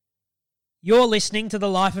You're listening to The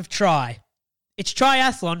Life of Tri. It's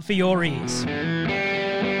triathlon for your ears. There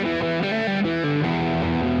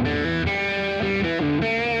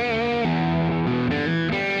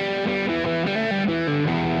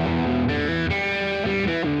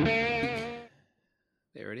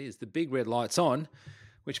it is. The big red light's on,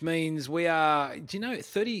 which means we are,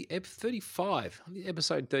 35,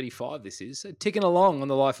 episode 35 this is. So ticking along on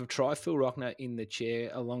The Life of Tri. Phil Rockner in the chair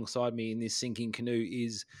alongside me in this sinking canoe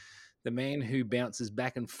is the man who bounces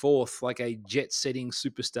back and forth like a jet-setting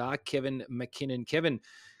superstar, Kevin McKinnon. Kevin,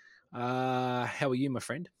 how are you, my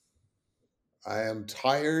friend? I am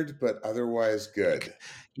tired, but otherwise good.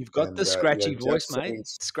 You've got the scratchy voice, mate.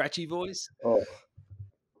 Scratchy voice. Oh,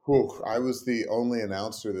 I was the only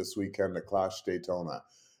announcer this weekend at Clash Daytona,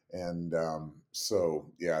 and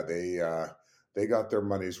they got their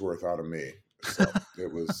money's worth out of me. So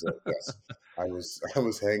it was yes, I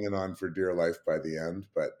was hanging on for dear life by the end,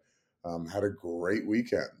 but had a great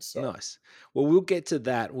weekend. So nice. Well, we'll get to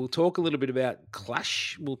that. We'll talk a little bit about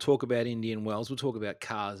Clash. We'll talk about Indian Wells. We'll talk about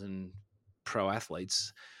cars and pro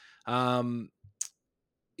athletes. Let's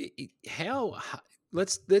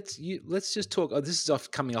just talk. This is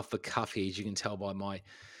coming off the cuff here, as you can tell by my.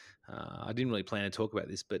 I didn't really plan to talk about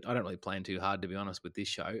this, but I don't really plan too hard, to be honest, with this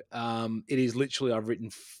show. It is literally I've written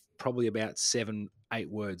probably about 7-8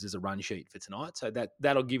 words as a run sheet for tonight, so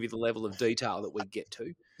that'll give you the level of detail that we get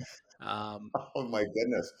to. Oh my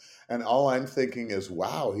goodness! And all I'm thinking is,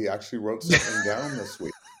 wow, he actually wrote something down this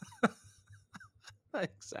week.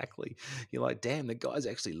 Exactly. You're like, damn, the guy's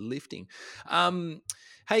actually lifting.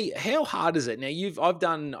 Hey, how hard is it? Now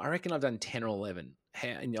I reckon I've done 10 or 11.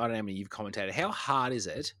 And I don't know how many you've commentated. How hard is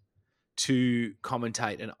it to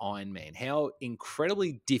commentate an Ironman? How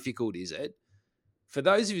incredibly difficult is it for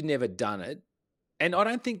those who've never done it? And I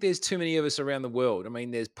don't think there's too many of us around the world. I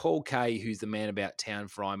mean, there's Paul Kay, who's the man about town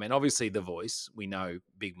for Ironman. Obviously, the voice, we know,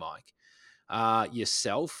 Big Mike.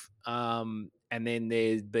 Yourself, and then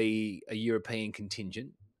there'd be a European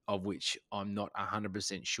contingent, of which I'm not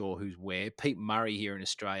 100% sure who's where. Pete Murray here in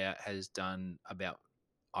Australia has done about,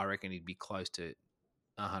 I reckon he'd be close to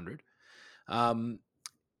 100.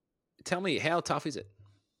 Tell me, how tough is it?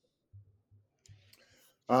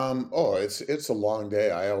 It's a long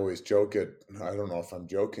day. I always joke it. I don't know if I'm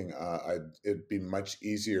joking. It'd be much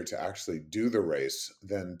easier to actually do the race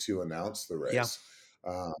than to announce the race.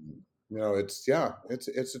 Yeah.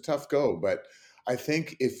 It's a tough go, but I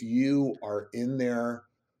think if you are in there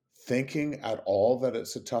thinking at all that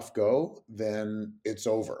it's a tough go, then it's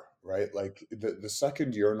over, right? Like the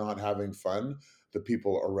second you're not having fun, the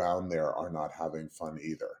people around there are not having fun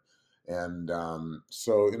either. And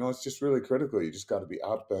it's just really critical. You just got to be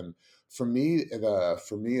up. And for me,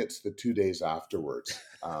 it's the 2 days afterwards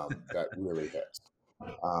that really hits.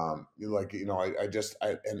 And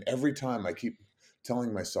every time I keep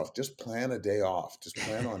telling myself, just plan a day off, just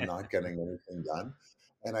plan on not getting anything done.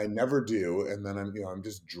 And I never do. And then I'm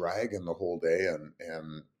just dragging the whole day and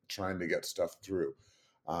trying to get stuff through.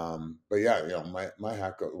 But yeah, my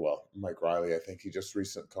hack, Mike Reilly, I think he just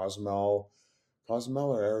Cozumel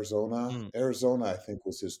or Arizona. Arizona, I think,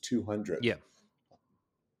 was his 200. Yeah.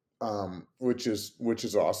 Which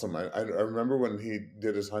is awesome. I remember when he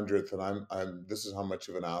did his 100th, and this is how much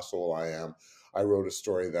of an asshole I am. I wrote a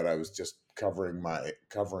story that I was just covering my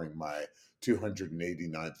 289th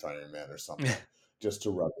Ironman or something, just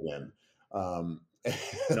to rub it in.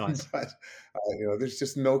 Nice. But there's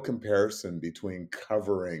just no comparison between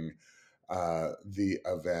covering the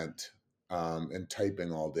event and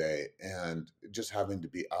typing all day and just having to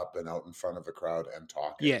be up and out in front of a crowd and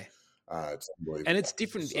talking. Yeah. It's unbelievable. And it's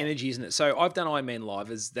different energy, isn't it? So I've done Ironman Live.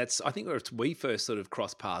 I think we first sort of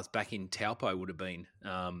crossed paths back in Taupo would have been.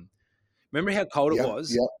 Remember how cold it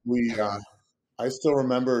was? Yeah, I still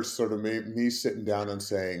remember sort of me sitting down and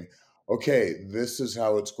saying, okay, this is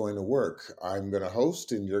how it's going to work. I'm going to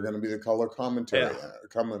host and you're going to be the color commentator.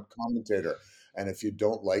 And if you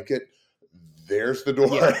don't like it, there's the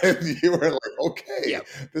door. Yeah. And you were like, okay,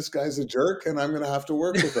 This guy's a jerk and I'm going to have to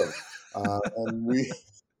work with him.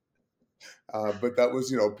 But that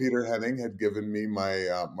was, Peter Henning had given me my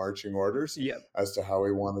marching orders as to how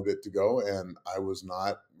he wanted it to go. And I was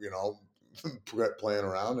not, playing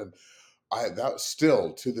around. And that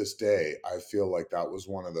still to this day, I feel like that was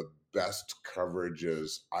one of the best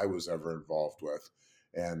coverages I was ever involved with,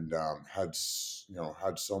 and had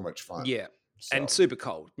so much fun. Yeah. So. And super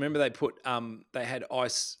cold. Remember they put they had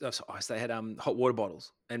ice. They had hot water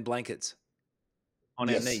bottles and blankets on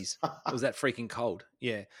our knees. It was that freaking cold.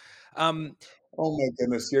 Yeah. Oh my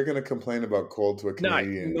goodness, you're going to complain about cold to a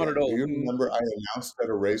Canadian? No, not at all. Do you remember I announced at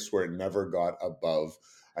a race where it never got above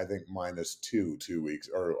I think minus 2 weeks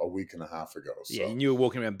or a week and a half ago. Yeah, So and you were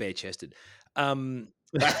walking around bare chested. It's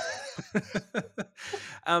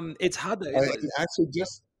hard though. I, Like, actually,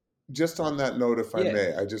 just on that note, if I yeah,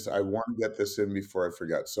 may, I want to get this in before I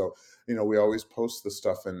forget. So, we always post the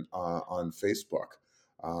stuff in on Facebook,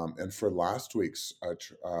 and for last week's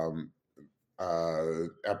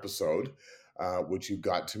episode, which you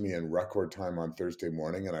got to me in record time on Thursday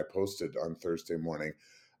morning, and I posted on Thursday morning.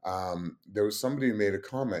 There was somebody who made a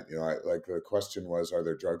comment. Like the question was, "Are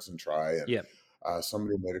there drugs in Try?" And yeah.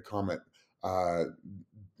 somebody made a comment. Uh,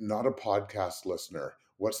 Not a podcast listener.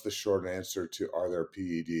 What's the short answer to are there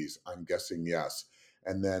PEDs? I'm guessing yes.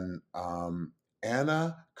 And then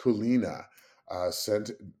Anna Kulina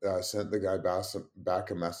sent the guy back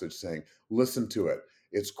a message saying, "Listen to it.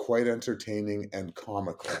 It's quite entertaining and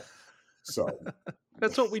comical." So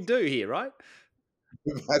That's what we do here, right?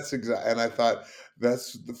 that's exactly. And I thought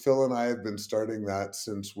Phil and I have been starting that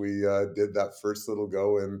since we did that first little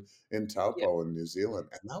go in Yep. Taupo in New Zealand,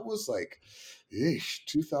 and that was like,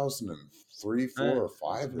 2003, four, or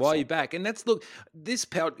five, or While you're something. back, and that's look this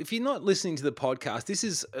if you're not listening to the podcast, this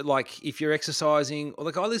is like if you're exercising or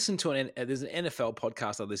like I listen to there's an NFL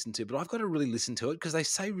podcast I listen to, but I've got to really listen to it because they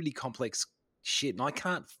say really complex shit and I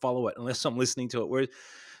can't follow it unless I'm listening to it. Whereas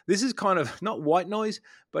this is kind of not white noise,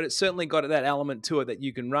 but it's certainly got that element to it that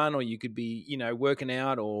you can run or you could be, working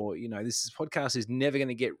out or, podcast is never going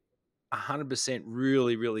to get 100%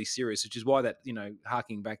 really, really serious, which is why that,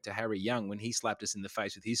 harking back to Harry Young, when he slapped us in the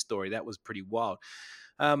face with his story, that was pretty wild.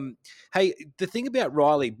 Hey, the thing about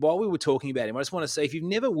Reilly, while we were talking about him, I just want to say, if you've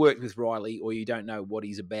never worked with Reilly or you don't know what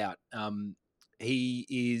he's about, he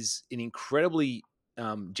is an incredibly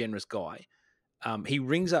generous guy. He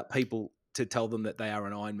rings up people to tell them that they are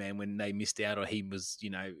an Ironman when they missed out or he was,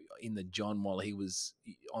 in the John while he was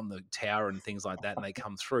on the tower and things like that, and they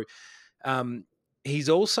come through. He's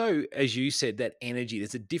also, as you said, that energy.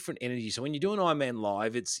 There's a different energy. So when you're doing Ironman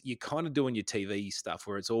live, you're kind of doing your TV stuff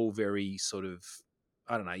where it's all very sort of,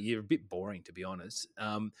 I don't know, you're a bit boring to be honest.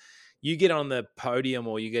 You get on the podium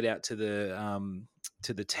or you get out to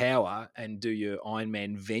the tower and do your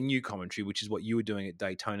Ironman venue commentary, which is what you were doing at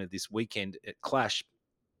Daytona this weekend at Clash.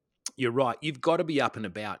 You're right. You've got to be up and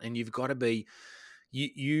about, and you've got to be.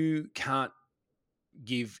 You can't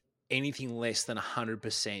give anything less than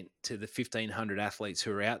 100% to the 1,500 athletes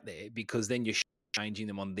who are out there because then you're changing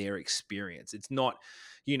them on their experience. It's not,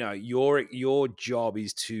 your job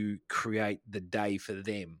is to create the day for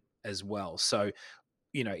them as well. So,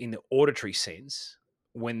 in the auditory sense,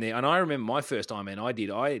 and I remember my first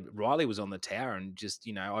Ironman Reilly was on the tower and just,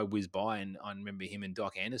 I whizzed by and I remember him and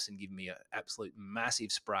Doc Anderson giving me an absolute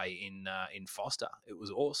massive spray in Foster. It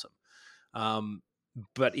was awesome.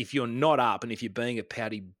 But if you're not up and if you're being a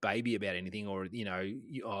pouty baby about anything or,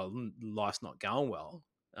 life's not going well,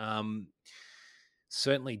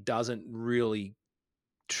 certainly doesn't really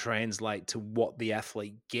translate to what the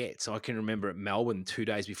athlete gets. I can remember at Melbourne, 2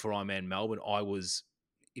 days before Ironman Melbourne, I was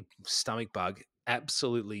stomach bug,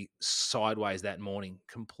 absolutely sideways that morning,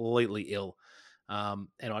 completely ill. And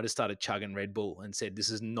I just started chugging Red Bull and said, this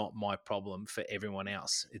is not my problem for everyone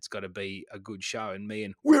else. It's got to be a good show. And me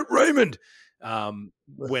and Whit Raymond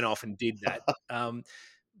went off and did that.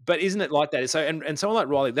 But isn't it like that? So, and someone like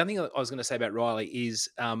Reilly, the other thing I was going to say about Reilly is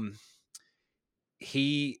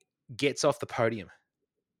he gets off the podium.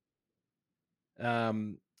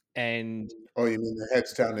 And Oh, you mean the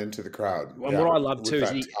heads down into the crowd? and what I love too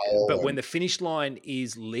is but when and the finish line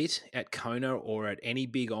is lit at Kona or at any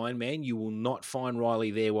big Ironman, you will not find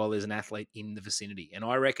Reilly there while there's an athlete in the vicinity. And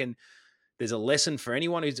I reckon there's a lesson for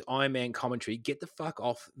anyone who's Ironman commentary: get the fuck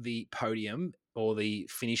off the podium or the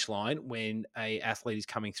finish line when a athlete is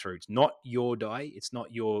coming through. It's not your day. It's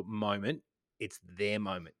not your moment. It's their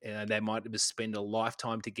moment. And they might just spend a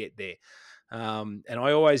lifetime to get there. And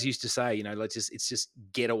I always used to say, it's just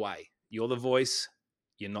get away. You're the voice.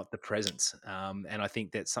 You're not the presence. And I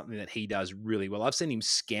think that's something that he does really well. I've seen him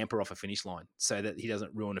scamper off a finish line so that he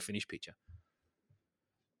doesn't ruin a finish picture.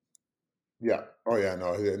 yeah. Oh, yeah.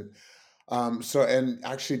 No. So, and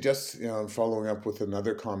actually, just following up with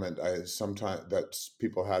another comment, sometimes that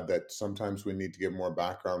people had that sometimes we need to give more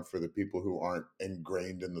background for the people who aren't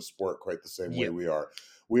ingrained in the sport quite the same way Yep. we are.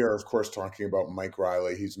 We are, of course, talking about Mike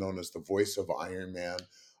Reilly. He's known as the voice of Ironman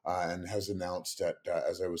and has announced at,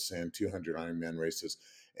 as I was saying, 200 Ironman races.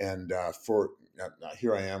 And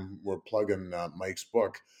here I am. We're plugging Mike's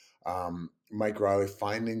book, Mike Reilly,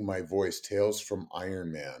 Finding My Voice: Tales from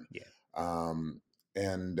Ironman. Yeah.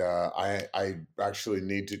 And I actually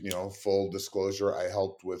need to, full disclosure, I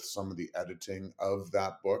helped with some of the editing of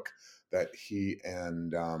that book that he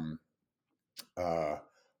and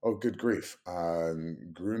Oh, good grief.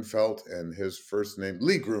 Grunfeld and his first name,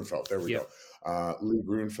 Lee Grunfeld. There we Yep. go. Lee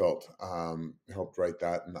Grunfeld helped write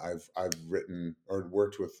that. And I've written or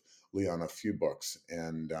worked with Lee on a few books.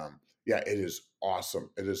 And yeah, it is awesome.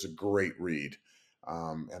 It is a great read.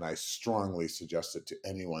 And I strongly suggest it to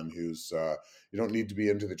anyone who's, you don't need to be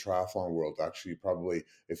into the triathlon world. Actually, probably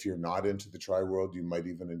if you're not into the tri world, you might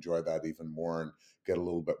even enjoy that even more and get a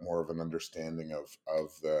little bit more of an understanding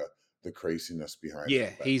of the craziness behind it. Yeah,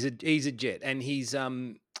 But he's a jet, and he's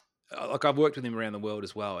like I've worked with him around the world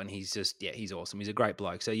as well, and he's just he's awesome. He's a great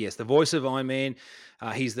bloke. So yes, the voice of Ironman.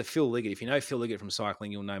 He's the Phil Liggett. If you know Phil Liggett from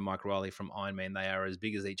cycling, you'll know Mike Reilly from Ironman. They are as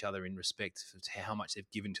big as each other in respect to how much they've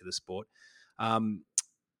given to the sport.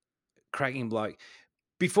 Cracking bloke.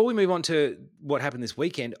 Before we move on to what happened this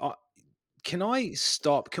weekend, can I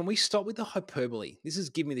stop? Can we stop with the hyperbole? This has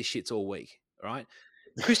given me the shits all week. All right.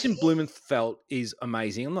 Christian Blumenfeld is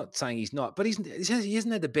amazing. I'm not saying he's not, but he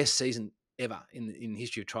hasn't had the best season ever in the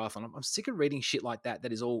history of triathlon. I'm sick of reading shit like that.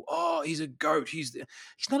 That is all. Oh, he's a goat. He's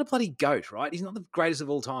not a bloody goat, right? He's not the greatest of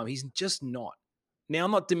all time. He's just not. Now,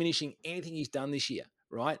 I'm not diminishing anything he's done this year,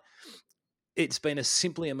 right? It's been a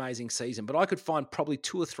simply amazing season, but I could find probably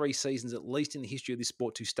 2 or 3 seasons at least in the history of this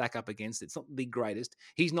sport to stack up against it. It's not the greatest.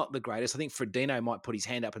 He's not the greatest. I think Frodeno might put his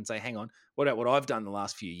hand up and say, hang on, what about what I've done the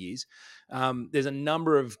last few years? There's a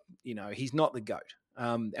number of, he's not the GOAT.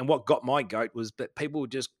 And what got my GOAT was that people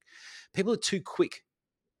are too quick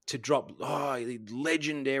to drop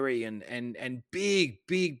legendary and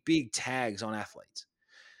big tags on athletes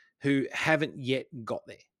who haven't yet got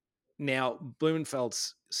there. Now,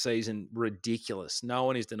 Blumenfeld's season, ridiculous. No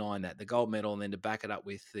one is denying that. The gold medal, and then to back it up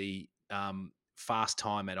with the fast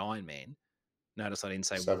time at Ironman. Notice I didn't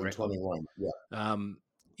say what record. 7:21.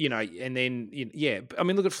 Yeah. And then, I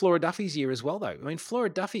mean, look at Flora Duffy's year as well, though. I mean, Flora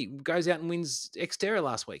Duffy goes out and wins Xterra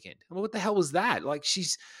last weekend. Well, what the hell was that? Like,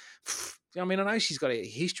 I know she's got a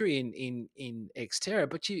history in Xterra,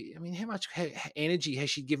 but how much energy has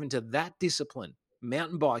she given to that discipline,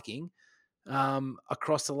 mountain biking,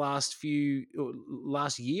 across the last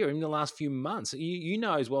year, even the last few months? You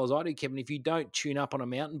know as well as I do, Kevin, if you don't tune up on a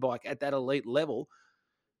mountain bike at that elite level,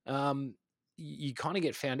 you kind of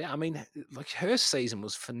get found out. I mean, like her season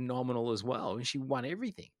was phenomenal as well, and she won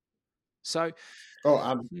everything. So, Oh,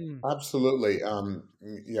 absolutely.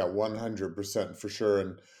 Yeah, 100% for sure.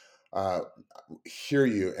 And uh, hear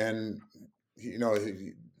you. And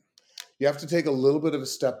you have to take a little bit of a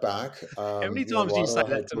step back. how many A times do you lot of say the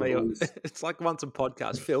that to me? hyperbole. It's like once a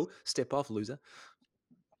podcast. Phil, step off, loser.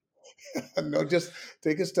 No, just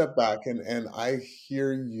take a step back, and I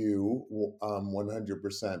hear you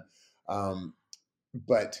 100%.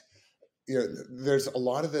 But there's a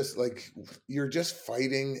lot of this, like, you're just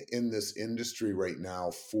fighting in this industry right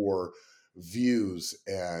now for views,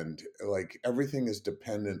 and like everything is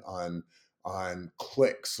dependent on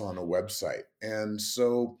clicks on a website. And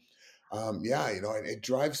so it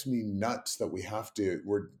drives me nuts that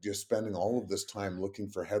we're just spending all of this time looking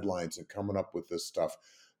for headlines and coming up with this stuff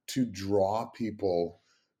to draw people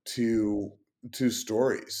to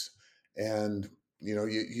stories. And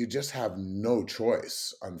you just have no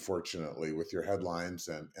choice, unfortunately, with your headlines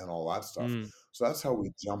and all that stuff. So that's how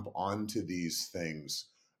we jump onto these things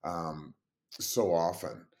so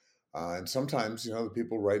often. And sometimes, the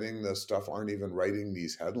people writing the stuff aren't even writing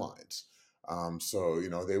these headlines. So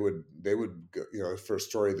they would go, for a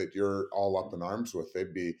story that you're all up in arms with,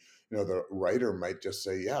 they'd be, the writer might just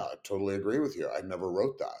say, yeah, I totally agree with you. I never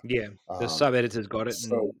wrote that. Yeah, the sub editor's got it.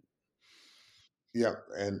 So yeah,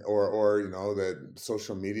 and or the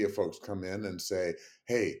social media folks come in and say,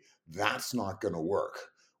 hey, that's not going to work.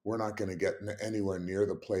 We're not going to get anywhere near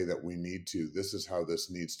the play that we need to. This is how this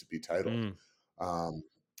needs to be titled.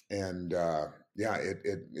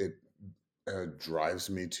 It drives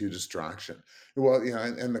me to distraction. Well,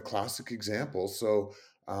 and the classic example. So,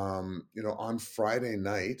 on Friday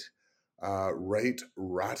night, Rate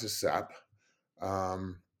Ratasep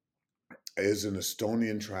is an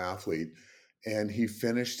Estonian triathlete, and he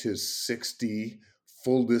finished his 60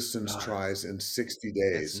 full distance tries in 60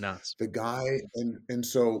 days. That's nuts. The guy, and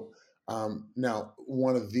so now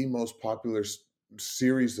one of the most popular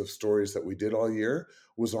series of stories that we did all year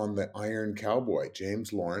was on the Iron Cowboy,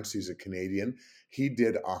 James Lawrence. He's a Canadian. He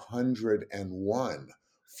did 101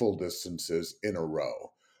 full distances in a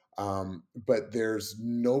row. But there's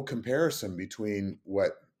no comparison between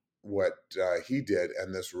what he did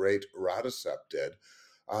and this Rate Ratasep did.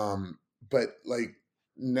 But like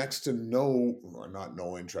next to not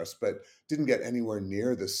no interest, but didn't get anywhere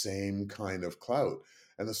near the same kind of clout.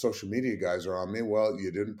 And the social media guys are on me. Well,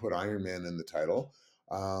 you didn't put Ironman in the title.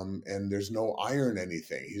 And there's no iron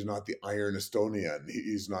anything. He's not the Iron Estonian.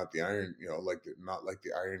 He's not the Iron, not like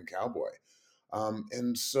the Iron Cowboy.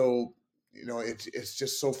 And so, it's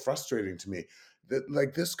just so frustrating to me that,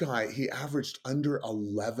 like, this guy, he averaged under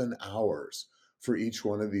 11 hours for each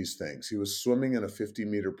one of these things. He was swimming in a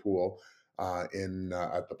 50-meter pool in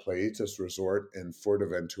at the Playitas Resort in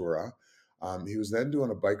Fuerteventura. He was then doing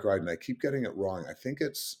a bike ride, and I keep getting it wrong. I think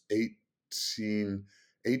it's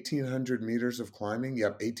 1,800 meters of climbing.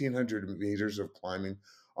 Yep, 1,800 meters of climbing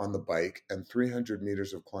on the bike and 300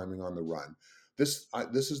 meters of climbing on the run.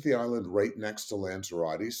 This is the island right next to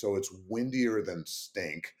Lanzarote, so it's windier than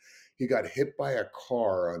stink. He got hit by a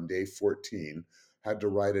car on day 14, had to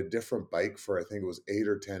ride a different bike for, I think it was 8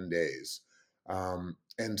 or 10 days,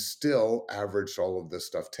 and still averaged all of this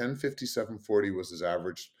stuff. 10:57:40 was his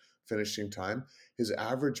average finishing time. His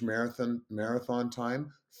average marathon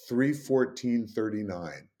time,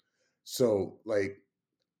 3:14:39. So, like,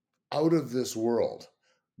 out of this world.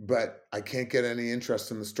 But I can't get any interest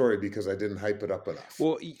in the story because I didn't hype it up enough.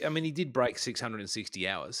 Well, I mean, he did break 660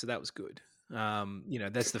 hours, so that was good.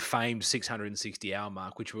 That's the famed 660-hour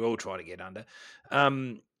mark, which we all try to get under. How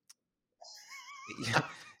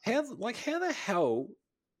the hell?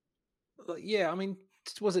 Yeah, I mean,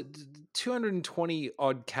 was it 220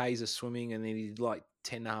 odd Ks of swimming, and then he did like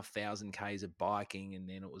 10,500 Ks of biking, and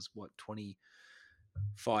then it was what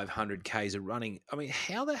 2,500 Ks of running. I mean,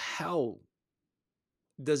 how the hell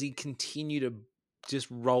does he continue to just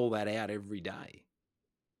roll that out every day?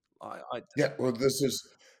 Yeah, well,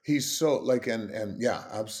 he's so, like, and yeah,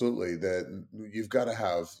 absolutely. That you've got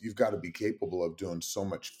to be capable of doing so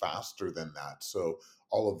much faster than that. So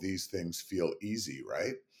all of these things feel easy,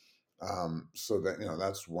 right? So that,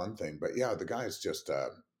 that's one thing. But yeah, the guy is just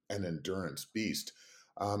an endurance beast.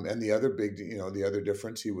 And the other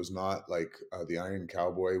difference, he was not like the Iron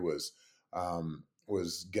Cowboy was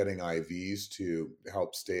getting IVs to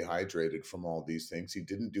help stay hydrated from all these things. He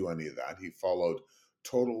didn't do any of that. He followed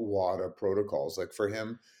total WADA protocols. Like, for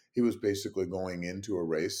him, he was basically going into a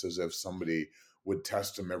race as if somebody would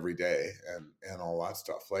test him every day and all that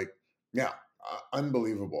stuff. Like, yeah,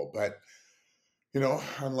 unbelievable. But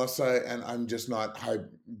I'm just not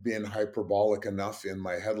being hyperbolic enough in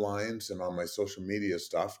my headlines and on my social media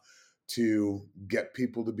stuff to get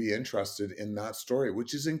people to be interested in that story,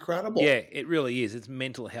 which is incredible. Yeah, it really is. It's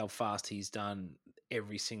mental how fast he's done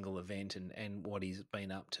every single event and what he's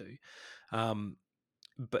been up to.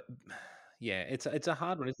 But yeah, it's a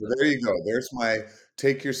hard one. So there you go. There's my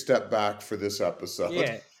take your step back for this episode.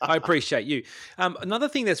 Yeah, I appreciate you. Another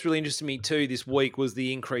thing that's really interested me too this week was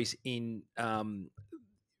the increase in, the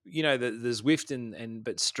Zwift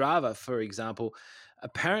but Strava, for example.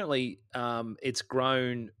 Apparently, it's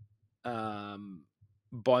grown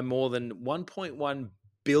by more than 1.1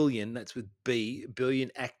 billion. That's with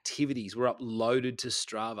billion activities were uploaded to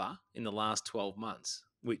Strava in the last 12 months,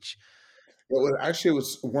 which. It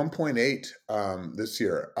was 1.8 this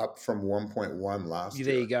year, up from 1.1 last year.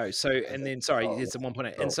 There you go. So, and then, sorry, it's a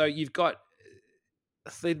 1.8. And so you've got,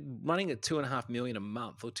 they're running at 2.5 million a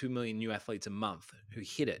month, or 2 million new athletes a month who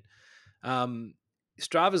hit it.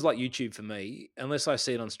 Strava's like YouTube for me. Unless I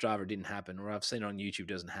see it on Strava, it didn't happen, or I've seen it on YouTube, it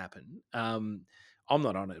doesn't happen. I'm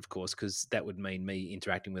not on it, of course, because that would mean me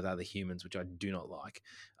interacting with other humans, which I do not like.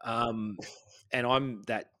 And I'm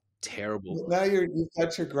that terrible. Now you've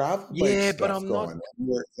got your gravel bike but I'm going,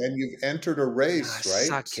 not. and you've entered a race,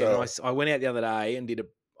 right? So I went out the other day and did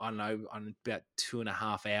on about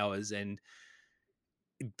 2.5 hours, and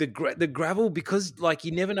the gravel, because like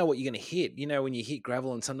you never know what you're going to hit. When you hit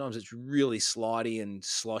gravel, and sometimes it's really slidey and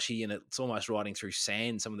sloshy, and it's almost riding through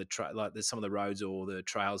sand. Some of the some of the roads or the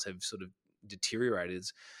trails have sort of deteriorated.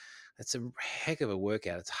 It's a heck of a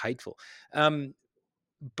workout. It's hateful.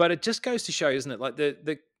 But it just goes to show, isn't it? Like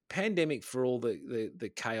the pandemic, for all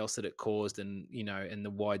the chaos that it caused, and and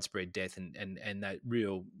the widespread death, and that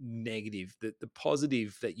real negative, the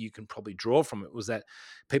positive that you can probably draw from it was that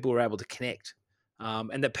people were able to connect,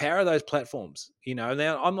 and the power of those platforms. Now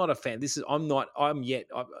I'm not a fan. I'm yet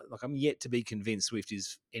to be convinced Zwift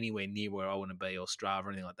is anywhere near where I want to be, or Strava or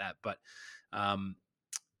anything like that. But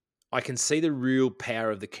I can see the real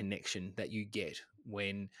power of the connection that you get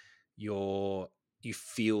when you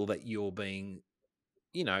feel that you're being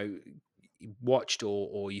watched,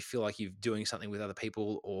 or you feel like you're doing something with other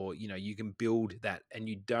people, or you can build that, and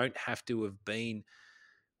you don't have to have been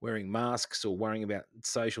wearing masks or worrying about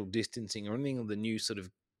social distancing or anything of the new sort of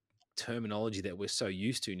terminology that we're so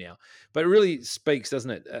used to now. But it really speaks, doesn't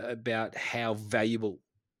it, about how valuable.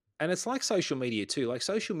 And it's like social media too. Like,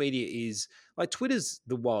 social media is like Twitter's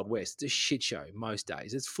the Wild West. It's a shit show most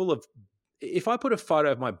days. It's full of if I put a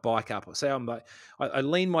photo of my bike up, say I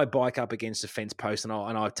lean my bike up against a fence post and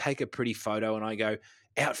I take a pretty photo and I go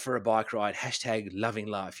out for a bike ride, #loving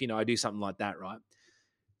life. I do something like that, right?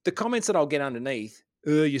 The comments that I'll get underneath,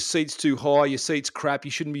 your seat's too high, your seat's crap,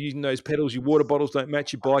 you shouldn't be using those pedals, your water bottles don't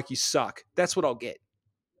match your bike, you suck. That's what I'll get.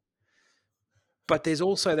 But there's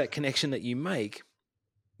also that connection that you make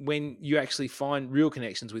when you actually find real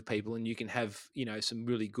connections with people and you can have, some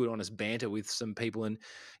really good, honest banter with some people. And,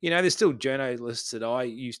 there's still journalists that I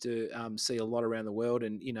used to see a lot around the world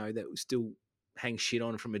and, that still hang shit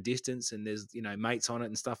on from a distance and there's, mates on it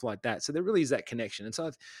and stuff like that. So there really is that connection. And so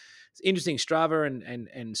it's interesting. Strava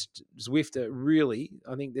and Zwift are really,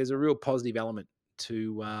 I think there's a real positive element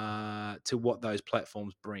to what those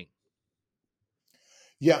platforms bring.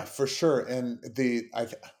 Yeah, for sure. And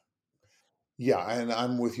yeah, and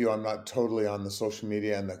I'm with you. I'm not totally on the social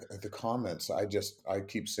media and the comments. I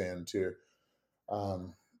keep saying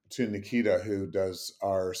um, to Nikita, who does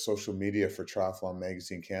our social media for Triathlon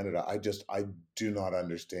Magazine Canada, I do not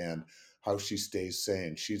understand how she stays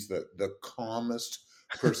sane. She's the calmest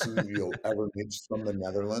person you'll ever meet from the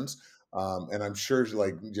Netherlands. And I'm sure,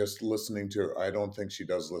 like, just listening to her, I don't think she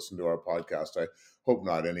does listen to our podcast. I hope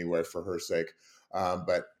not, anyway, for her sake.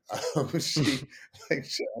 But I'm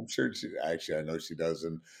sure she actually, I know she does,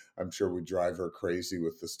 and I'm sure we drive her crazy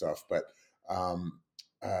with the stuff. But um,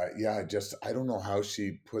 yeah, I don't know how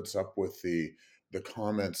she puts up with the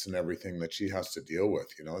comments and everything that she has to deal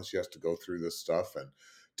with. She has to go through this stuff and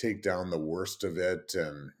take down the worst of it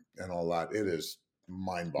and all that. It is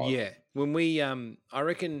mind-boggling. Yeah. When I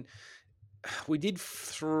reckon we did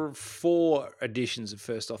 4 editions of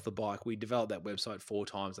First Off the Bike. We developed that website 4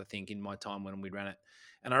 times, I think, in my time when we ran it.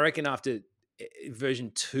 And I reckon after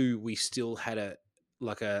version 2, we still had it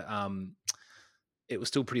was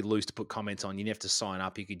still pretty loose to put comments on. You didn't have to sign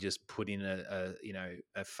up. You could just put in a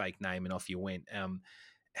fake name and off you went.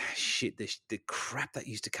 Shit, the crap that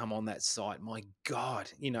used to come on that site. My God,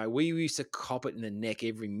 we used to cop it in the neck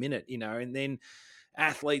every minute, and then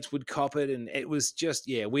athletes would cop it, and it was just,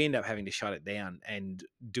 we end up having to shut it down and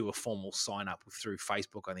do a formal sign up through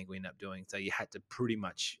Facebook. I think we end up doing, so you had to pretty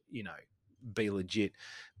much be legit.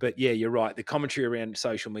 But yeah, you're right, the commentary around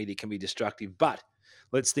social media can be destructive, but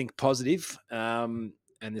let's think positive. And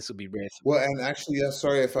this will be rare. Well, and actually, yeah,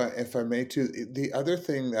 sorry if I may too. The other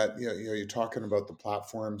thing that you're talking about the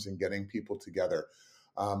platforms and getting people together,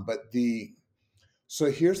 but so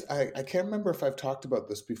I can't remember if I've talked about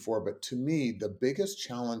this before, but to me, the biggest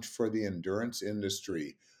challenge for the endurance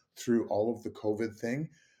industry through all of the COVID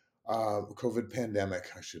pandemic,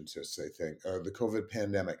 I shouldn't just say thing, the COVID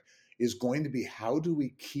pandemic is going to be, how do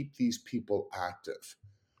we keep these people active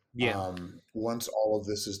Yeah. once all of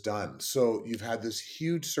this is done? So you've had this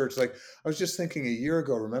huge surge. Like, I was just thinking a year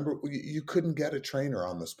ago, remember, you couldn't get a trainer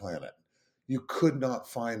on this planet. You could not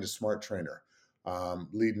find a smart trainer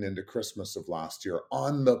leading into Christmas of last year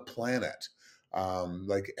on the planet.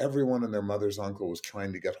 Like, everyone and their mother's uncle was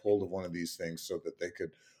trying to get hold of one of these things so that they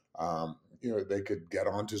could get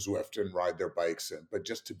onto Zwift and ride their bikes, but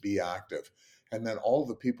just to be active. And then all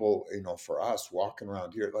the people, for us walking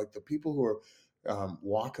around here, like the people who are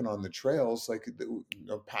walking on the trails, like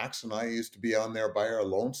Pax and I used to be on there by our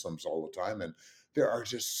lonesomes all the time, and there are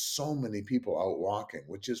just so many people out walking,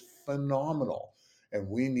 which is phenomenal. And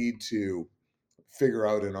we need to figure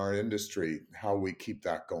out in our industry how we keep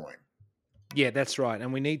that going. Yeah, that's right.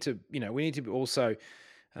 And we need to also,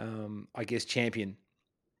 I guess, champion,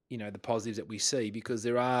 the positives that we see, because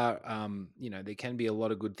there are, there can be a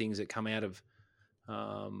lot of good things that come out of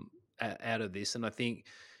this. And I think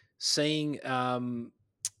seeing the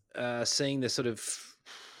sort of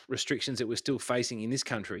restrictions that we're still facing in this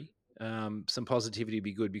country, some positivity would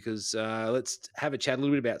be good, because let's have a chat a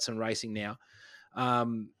little bit about some racing now.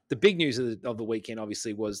 The big news of the weekend,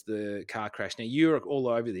 obviously, was the car crash. Now, you're all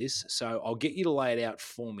over this, so I'll get you to lay it out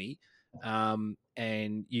for me,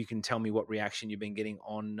 and you can tell me what reaction you've been getting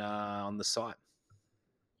on the site.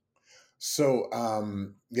 So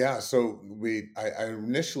yeah, so I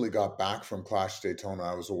initially got back from Clash Daytona.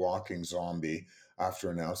 I was a walking zombie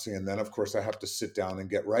after announcing, and then of course I have to sit down and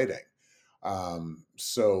get writing.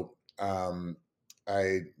 So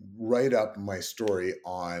I write up my story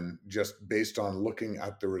on just based on looking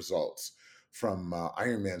at the results from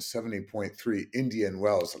Ironman 70.3 Indian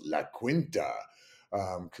Wells La Quinta.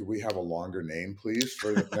 Could we have a longer name, please,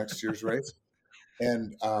 for the next year's race?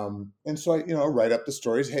 And so I write up the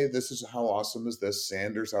stories. Hey, this is how awesome is this?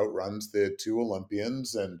 Sanders outruns the 2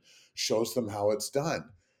 Olympians and shows them how it's done.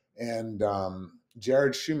 And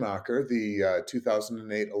Jared Schumacher, the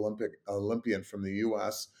 2008 Olympian from the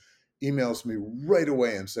U.S., emails me right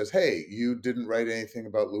away and says, "Hey, you didn't write anything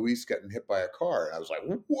about Luis getting hit by a car." And I was like,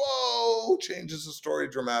 "Whoa!" Changes the story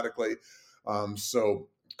dramatically. So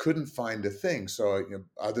couldn't find a thing. So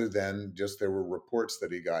other than just there were reports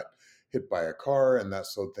that he got hit by a car, and that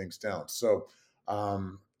slowed things down. So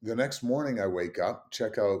the next morning, I wake up,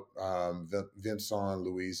 check out Vincent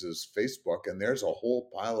Louise's Facebook, and there's a whole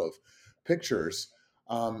pile of pictures.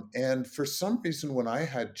 And for some reason, when I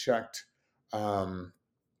had checked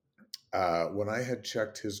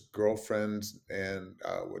his girlfriend's and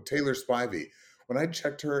Taylor Spivey, when I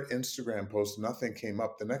checked her Instagram post, nothing came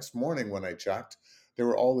up. The next morning when I checked, there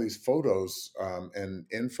were all these photos and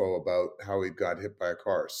info about how he got hit by a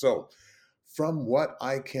car. So from what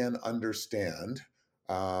I can understand,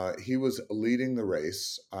 he was leading the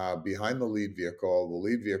race behind the lead vehicle. The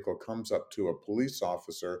lead vehicle comes up to a police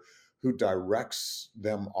officer who directs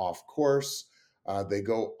them off course. They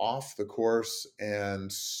go off the course,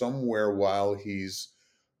 and somewhere while he's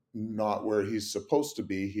not where he's supposed to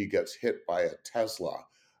be, he gets hit by a Tesla.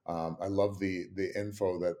 I love the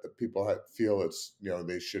info that the people feel it's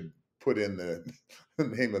they should put in the, the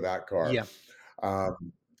name of that car. Yeah.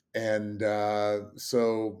 And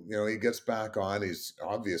so he gets back on. He's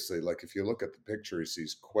obviously, like, if you look at the pictures,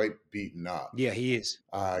 he's quite beaten up. Yeah, he is.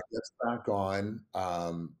 Gets back on.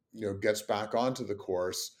 Gets back onto the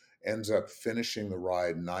course. Ends up finishing the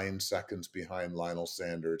ride 9 seconds behind Lionel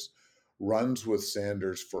Sanders. Runs with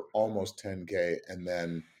Sanders for almost 10K, and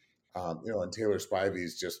then and Taylor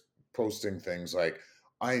Spivey's just posting things like,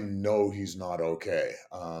 "I know he's not okay,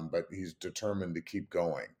 but he's determined to keep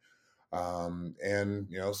going."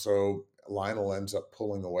 So Lionel ends up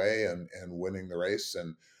pulling away and winning the race,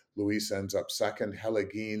 and Luis ends up second.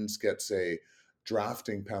 Hillegeens gets a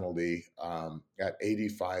drafting penalty at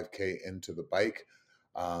 85K into the bike.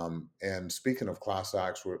 And speaking of class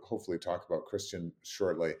acts, we'll hopefully talk about Christian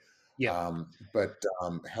shortly. Yeah. But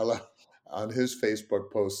Hella on his Facebook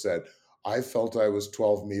post said, "I felt I was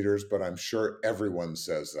 12 meters, but I'm sure everyone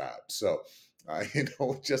says that." So, I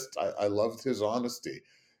loved his honesty.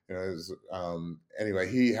 Anyway,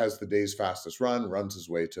 he has the day's fastest run, runs his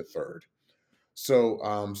way to third. So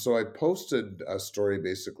I posted a story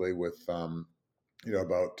basically with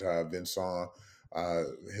about Vincent,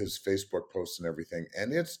 his Facebook posts and everything,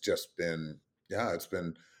 and it's just been it's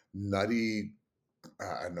been nutty.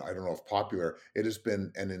 I don't know if popular. It has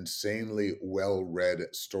been an insanely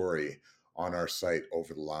well-read story on our site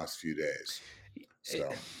over the last few days.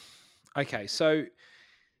 So, okay, so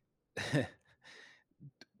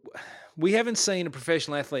we haven't seen a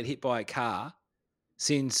professional athlete hit by a car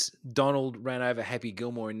since Donald ran over Happy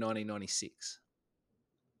Gilmore in 1996.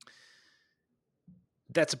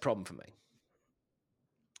 That's a problem for me.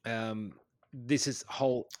 This is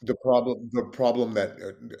whole the problem that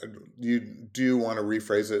you want to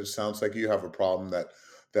rephrase it? It sounds like you have a problem that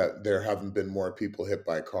there haven't been more people hit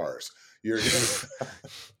by cars. You're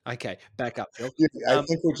okay. Back up, Phil. I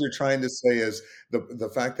think what you're trying to say is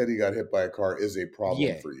the fact that he got hit by a car is a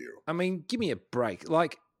problem for you. I mean, give me a break.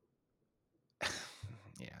 Like,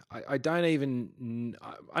 I don't even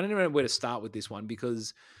know where to start with this one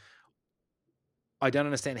because I don't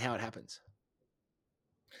understand how it happens.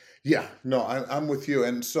 Yeah, no, I'm with you.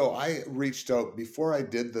 And so I reached out before I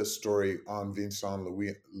did this story on Vincent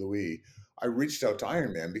Louis. I reached out to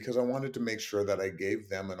Ironman because I wanted to make sure that I gave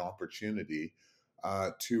them an opportunity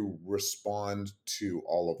to respond to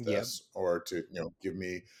all of this or to give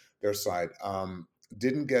me their side.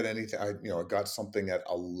 Didn't get anything. I got something at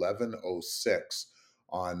 11:06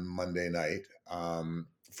 on Monday night from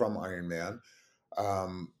Ironman.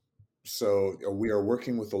 So we are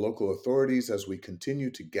working with the local authorities as we continue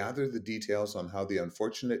to gather the details on how the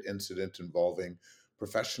unfortunate incident involving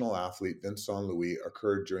professional athlete Vincent Louis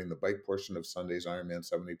occurred during the bike portion of Sunday's Ironman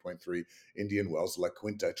 70.3 Indian Wells La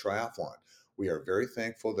Quinta Triathlon. We are very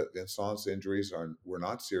thankful that Vincent's injuries were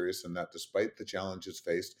not serious and that despite the challenges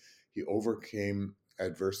faced, he overcame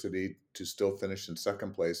adversity to still finish in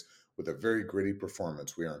second place with a very gritty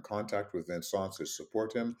performance. We are in contact with Vincent to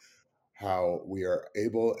support him how we are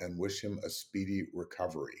able and wish him a speedy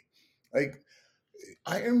recovery. Like,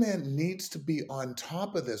 Ironman needs to be on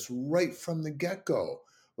top of this right from the get-go.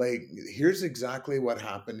 Like, here's exactly what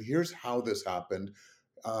happened. Here's how this happened.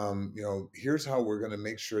 Here's how we're going to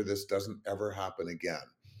make sure this doesn't ever happen again.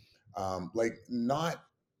 Not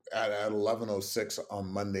at 11:06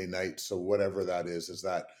 on Monday night. So whatever that is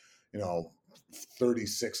that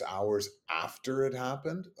 36 hours after it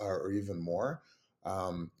happened, or even more.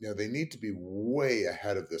 They need to be way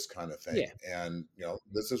ahead of this kind of thing. Yeah. And,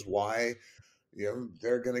 this is why,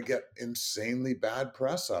 they're going to get insanely bad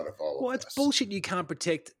press out of all of this. Well, it's bullshit. You can't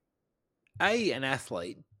protect an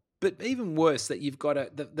athlete But even worse, that you've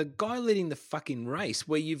got the guy leading the fucking race,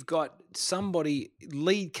 where you've got somebody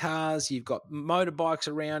lead cars, you've got motorbikes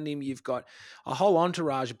around him, you've got a whole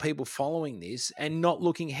entourage of people following this and not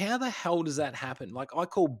looking. How the hell does that happen? Like, I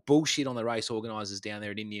call bullshit on the race organisers down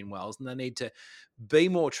there at Indian Wells, and they need to be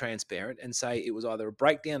more transparent and say it was either a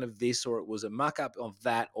breakdown of this or it was a muck up of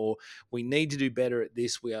that, or we need to do better at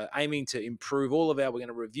this. We are aiming to improve all of our. We're going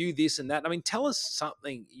to review this and that. I mean, tell us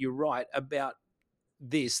something. You're right about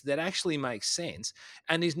this that actually makes sense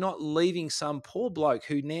and is not leaving some poor bloke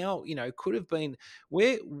who now, could have been.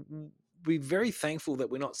 We're very thankful that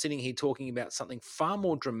we're not sitting here talking about something far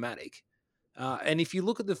more dramatic. And if you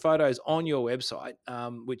look at the photos on your website,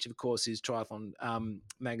 which of course is Triathlon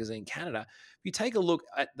Magazine Canada, if you take a look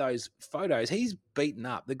at those photos, he's beaten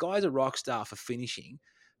up. The guy's a rock star for finishing,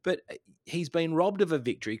 but he's been robbed of a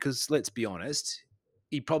victory because, let's be honest,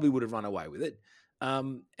 he probably would have run away with it.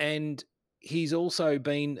 And he's also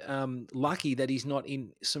been lucky that he's not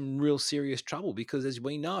in some real serious trouble because, as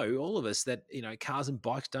we know, all of us, that cars and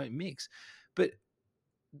bikes don't mix. But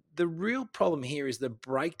the real problem here is the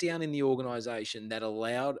breakdown in the organisation that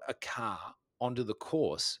allowed a car onto the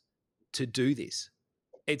course to do this.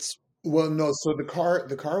 Well, no. So the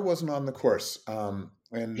car wasn't on the course,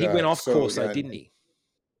 and He went off course, though, yeah, didn't he?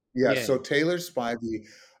 yeah. So Taylor Spivey,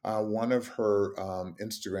 one of her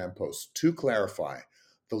Instagram posts, to clarify,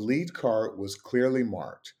 the lead car was clearly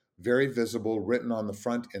marked, very visible, written on the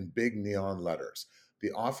front in big neon letters.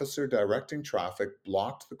 The officer directing traffic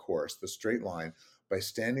blocked the course, the straight line, by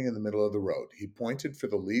standing in the middle of the road. He pointed for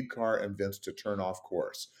the lead car and Vince to turn off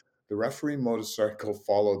course. The referee motorcycle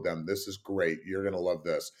followed them. This is great. You're going to love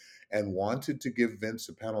this. And wanted to give Vince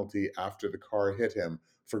a penalty after the car hit him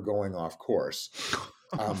for going off course.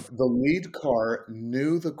 The lead car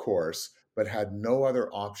knew the course, but had no other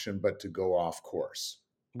option but to go off course.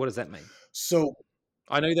 What does that mean? So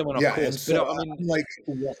I know they went off course, so but I mean, I'm like,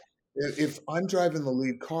 if I'm driving the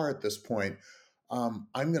lead car at this point, I'm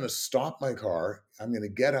going to stop my car. I'm going to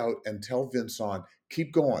get out and tell Vince on,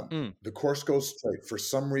 keep going. The course goes straight. For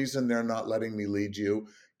some reason, they're not letting me lead you.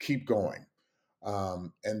 Keep going,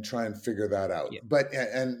 and try and figure that out. Yeah. But,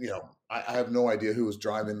 and I have no idea who was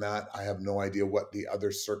driving that. I have no idea what the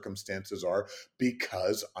other circumstances are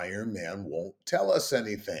because Ironman won't tell us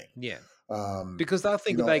anything. Yeah. Because they'll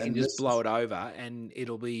think they can just blow it over and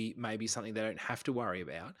it'll be maybe something they don't have to worry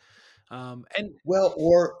about.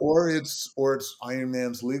 Or it's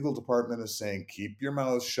Ironman's legal department is saying, keep your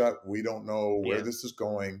mouth shut. We don't know where this is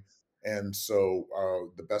going. And so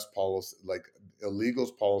the best policy, like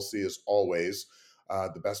illegal's policy, is always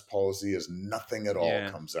the best policy is nothing at all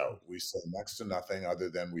comes out. We say next to nothing other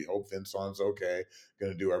than we hope Vincent's okay,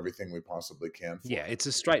 going to do everything we possibly can for him. It's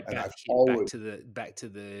a straight back to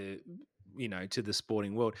the to the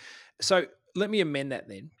sporting world. So let me amend that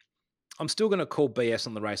then. I'm still going to call BS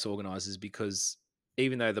on the race organisers because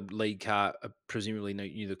even though the lead car presumably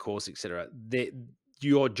knew the course, etc.,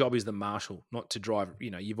 your job is the marshal, not to drive.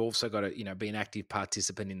 You've also got to be an active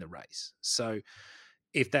participant in the race. So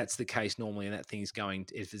if that's the case normally, and that thing's going,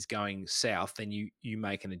 if it's going south, then you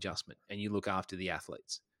make an adjustment and you look after the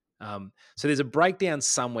athletes. So there's a breakdown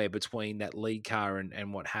somewhere between that lead car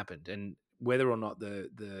and what happened, and whether or not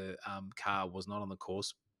the car was not on the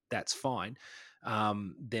course, that's fine.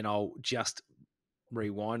 Then I'll just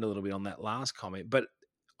rewind a little bit on that last comment. But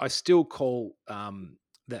I still call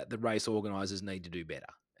that the race organisers need to do better,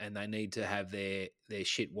 and they need to have their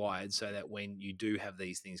shit wired so that when you do have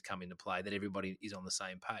these things come into play, that everybody is on the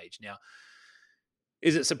same page. Now,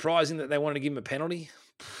 is it surprising that they wanted to give him a penalty?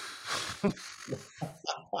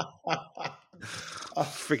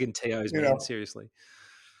 Freaking TOs, man, seriously.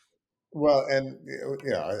 Well, and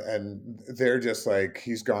and they're just like,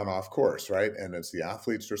 he's gone off course, right? And it's the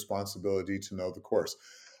athlete's responsibility to know the course.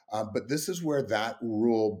 But this is where that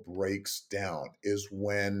rule breaks down, is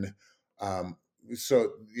when, it's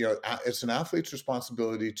an athlete's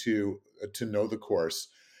responsibility to know the course.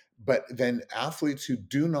 But then athletes who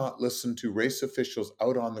do not listen to race officials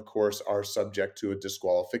out on the course are subject to a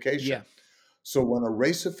disqualification. Yeah. So when a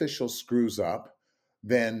race official screws up,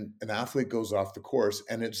 then an athlete goes off the course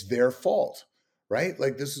and it's their fault, right?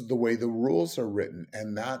 Like, this is the way the rules are written,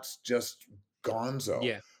 and that's just gonzo.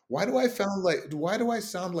 Yeah. Why do I sound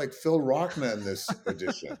like Phil Rockman in this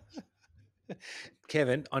edition?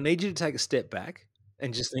 Kevin, I need you to take a step back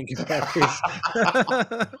and just think about this.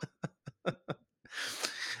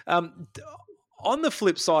 On the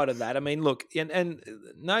flip side of that, I mean, look, and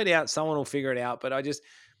no doubt someone will figure it out, but I just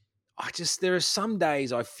there are some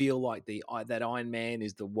days I feel like that Ironman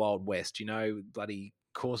is the Wild West, bloody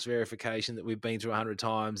course verification that we've been through 100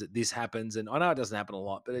 times, that this happens. And I know it doesn't happen a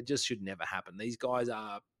lot, but it just should never happen. These guys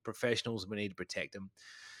are professionals. We need to protect them,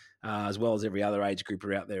 as well as every other age group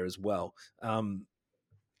are out there as well.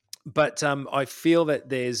 But I feel that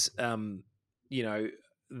there's,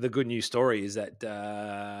 the good news story is that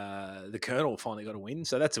the Colonel finally got a win,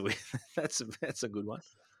 so that's a win. that's a good one.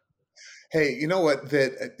 Hey, you know what?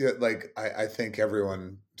 Like I think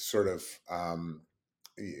everyone sort of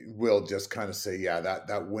will just kind of say, yeah,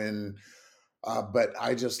 that win. But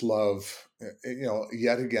I just love,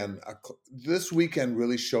 yet again, this weekend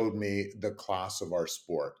really showed me the class of our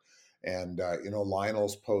sport. And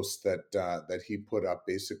Lionel's post that he put up,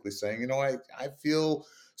 basically saying, I feel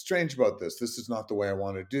strange about this. This is not the way I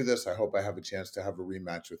want to do this. I hope I have a chance to have a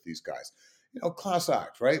rematch with these guys. Class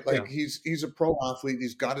act, right? Like Yeah. he's a pro athlete.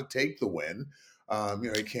 He's got to take the win.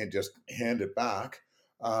 He can't just hand it back.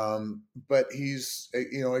 But he's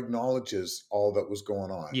acknowledges all that was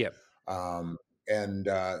going on. Yeah. And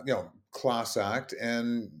class act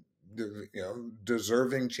and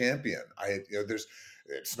deserving champion.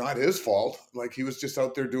 It's not his fault. Like, he was just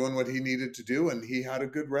out there doing what he needed to do, and he had a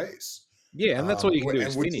good race. Yeah, and that's all you can do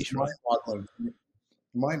is Which is finish, right?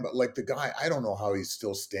 mind, but like the guy, I don't know how he's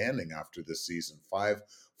still standing after this season. Five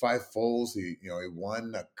fulls. He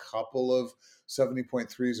won a couple of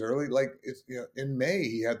 70.3s early. Like, it's in May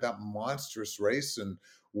he had that monstrous race and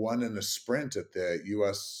won in a sprint at the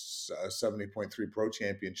US 70.3 Pro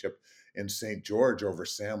Championship in St. George over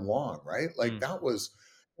Sam Long. Right, like that was,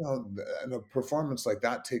 and a performance like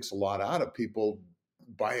that takes a lot out of people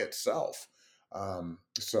by itself.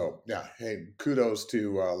 So yeah, hey, kudos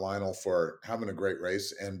to Lionel for having a great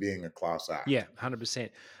race and being a class act. Yeah, 100%.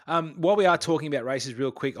 While we are talking about races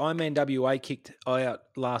real quick, Ironman WA kicked out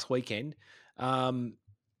last weekend.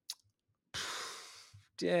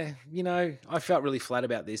 Yeah, I felt really flat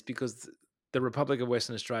about this because the Republic of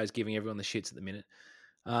Western Australia is giving everyone the shits at the minute.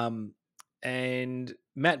 And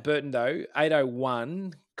Matt Burton, though,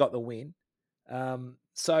 8:01 got the win.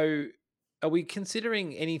 So are we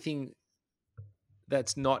considering anything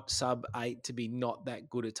that's not sub 8 to be not that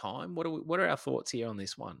good a time? What are our thoughts here on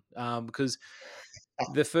this one? Because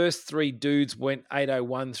the first three dudes went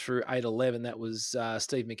 8:01 through 8:11. That was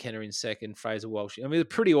Steve McKenna in second, Fraser Walsh. I mean,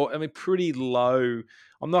 pretty low.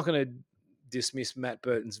 I'm not going to dismiss Matt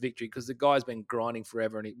Burton's victory because the guy's been grinding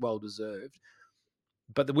forever and it well deserved.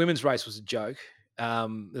 But the women's race was a joke.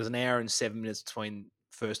 There's an hour and 7 minutes between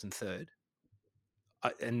first and third.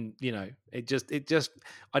 It just,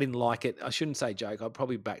 I didn't like it. I shouldn't say joke. I'd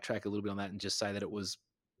probably backtrack a little bit on that and just say that it was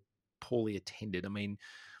poorly attended. I mean,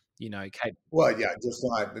 Kate. Well, yeah, just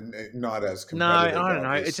not as No, competitive. I don't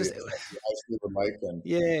know. It's just, as we would like them.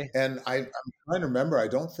 yeah. And I'm trying to remember. I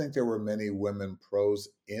don't think there were many women pros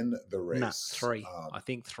in the race. No, three. I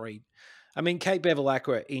think three. I mean, Kate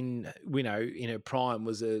Bevilacqua in her prime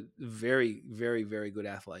was a very, very, very good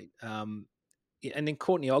athlete. And then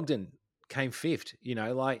Courtney Ogden came fifth. An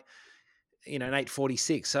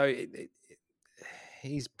 8:46. So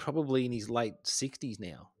he's probably in his late 60s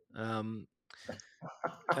now.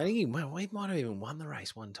 I think he might have even won the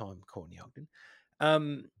race one time, Courtney Ogden.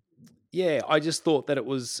 Yeah, I just thought that it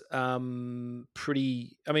was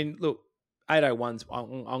pretty. I mean, look, 8:01's.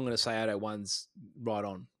 I'm going to say 8:01's right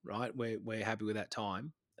on. Right, we're happy with that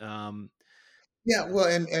time. Yeah, well,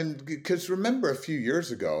 and because remember a few years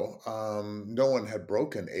ago, no one had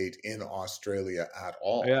broken 8 in Australia at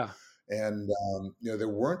all. Yeah. And there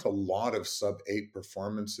weren't a lot of sub 8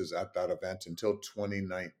 performances at that event until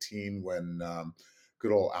 2019 when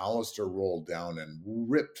good old Alistair rolled down and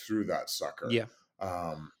ripped through that sucker. Yeah.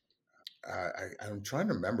 I'm trying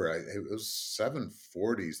to remember. It was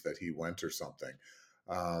 740s that he went or something.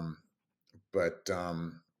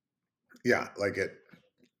 Yeah, like it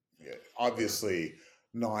obviously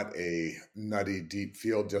not a nutty deep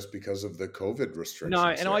field just because of the COVID restrictions. No,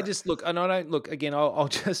 and I just look, and I don't look again. I'll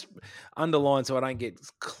just underline so I don't get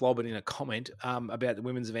clobbered in a comment about the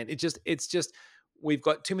women's event. It's just we've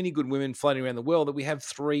got too many good women floating around the world that we have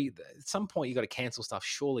three. At some point, you got to cancel stuff.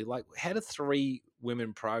 Surely, like how do 3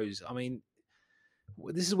 women pros? I mean,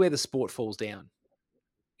 this is where the sport falls down.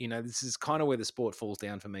 This is kind of where the sport falls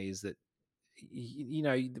down for me. Is that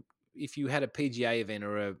if you had a PGA event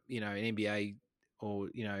or an NBA or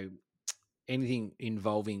anything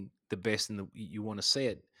involving the best and you want to see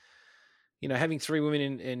it, having 3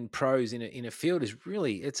 women in pros in a field is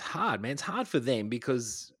really, it's hard, man. It's hard for them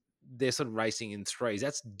because they're sort of racing in threes.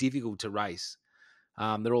 That's difficult to race.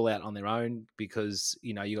 They're all out on their own because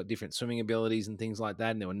you got different swimming abilities and things like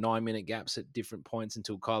that. And there were 9-minute gaps at different points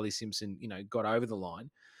until Kylie Simpson got over the line.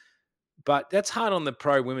 But that's hard on the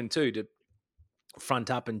pro women too, to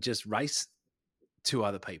front up and just race 2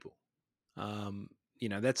 other people.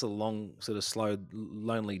 That's a long, sort of slow,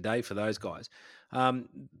 lonely day for those guys. Um,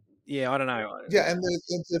 yeah, I don't know. Yeah, and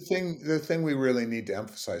the thing we really need to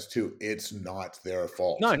emphasize too, it's not their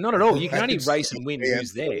fault, No, not at all. You can right? only So race and win they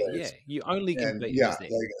who's enter the there. Yeah, race, you only and compete yeah, who's there.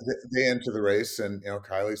 like they enter the race, and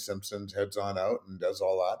Kylie Simpson heads on out and does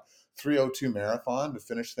all that 3:02 marathon to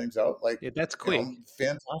finish things out, like Yeah, that's quick.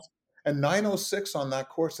 fantastic. And 9:06 on that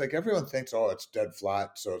course, like everyone thinks, oh, it's dead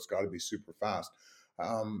flat, so it's got to be super fast.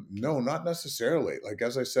 No, not necessarily. Like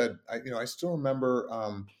as I said, I still remember.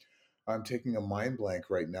 I'm taking a mind blank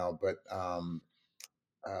right now, but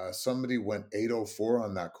somebody went 8:04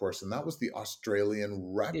 on that course, and that was the Australian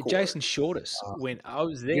Yeah, record. Jason Shortus Uh, when I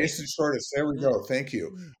was there. Jason Shortis, there we Mm, go. Thank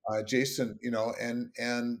you, mm. Jason.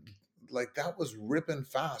 And like that was ripping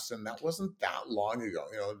fast, and that wasn't that long ago.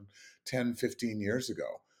 10, 15 years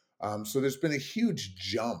ago. So there's been a huge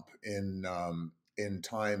jump in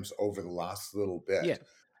times over the last little Yeah, bit.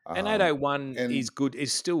 and Um, 801 and is good.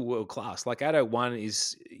 Is still world class. Like 801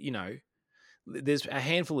 is, there's a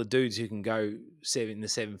handful of dudes who can go in the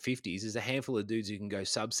 750s. There's a handful of dudes who can go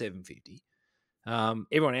sub 750.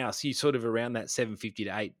 Everyone else, you sort of around that 750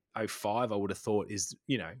 to 805. I would have thought is,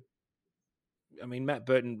 I mean, Matt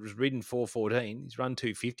Burton was ridden 414. He's run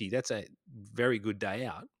 250. That's a very good day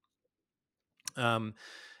out.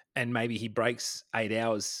 And maybe he breaks 8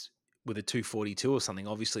 hours with a 242 or something.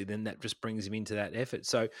 Obviously, then that just brings him into that effort.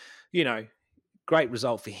 So, great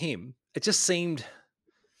result for him. It just seemed,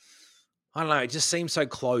 I don't know, it just seems so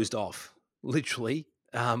closed off, literally.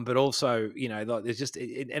 But also, like there's just,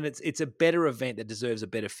 and it's a better event that deserves a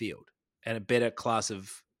better field and a better class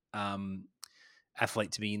of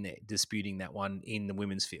athlete to be in there disputing that one in the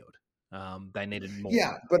women's field. They needed more.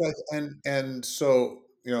 Yeah, but and so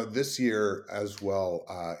this year as well,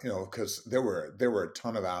 because there were a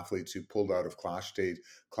ton of athletes who pulled out of Clash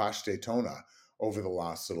Daytona over the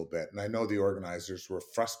last little bit, and I know the organizers were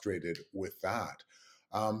frustrated with that.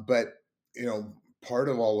 But part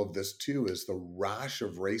of all of this too is the rash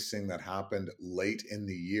of racing that happened late in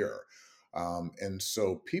the year, and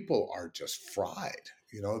so people are just fried.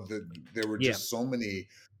 There were Yeah. just so many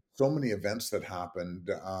events that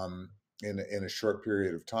happened. In a short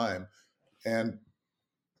period of time, and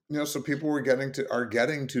so people are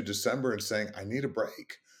getting to December and saying, I need a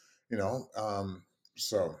break.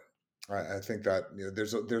 So I think that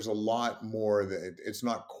there's a lot more that it's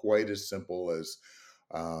not quite as simple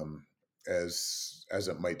um as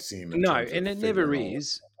it might seem in No, terms and of it never figuring all.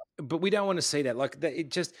 is. But we don't want to see that. Like that,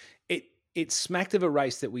 it smacked of a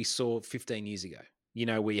race that we saw 15 years ago.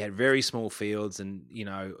 We had very small fields, and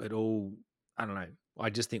it all. I don't know. I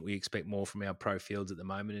just think we expect more from our pro fields at the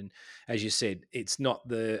moment. And as you said, it's not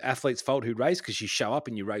the athlete's fault who race because you show up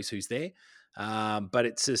and you race who's there. But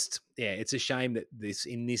it's just, yeah, it's a shame that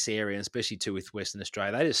in this area, especially too with Western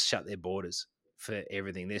Australia, they just shut their borders for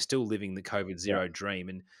everything. They're still living the COVID zero dream,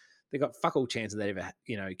 and they got fuck all chance of that ever,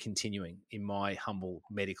 continuing, in my humble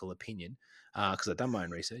medical opinion, because I've done my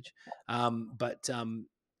own research. But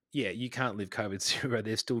yeah, you can't live COVID zero.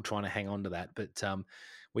 They're still trying to hang on to that. But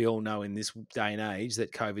we all know in this day and age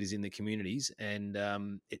that COVID is in the communities, and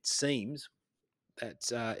it seems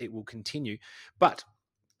that it will continue. But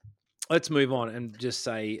let's move on and just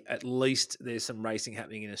say at least there's some racing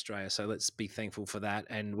happening in Australia. So let's be thankful for that,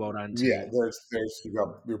 and well done Yeah, to. there's you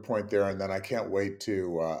got your point there, and then I can't wait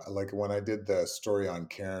to like when I did the story on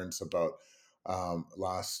Cairns about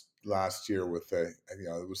last year with it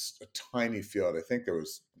was a tiny field. I think there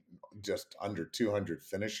was just under 200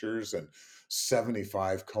 finishers and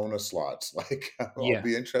 75 Kona slots. Like I'll Yeah,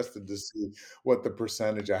 be interested to see what the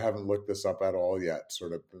percentage. I haven't looked this up at all yet.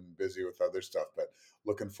 Sort of been busy with other stuff, but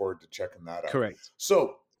looking forward to checking that out. correct.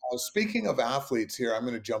 So speaking of athletes here, I'm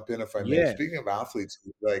going to jump in if I may. Yeah, Speaking of athletes,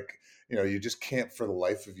 like you just can't for the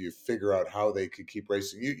life of you figure out how they could keep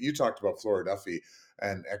racing. You talked about Flora Duffy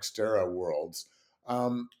and Xterra Worlds.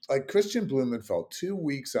 Like Christian Blumenfeld, 2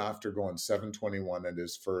 weeks after going 721 at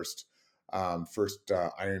his first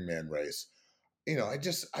Ironman race, I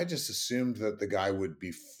just assumed that the guy would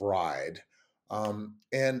be fried,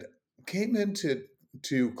 and came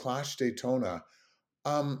into Clash Daytona.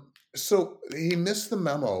 So he missed the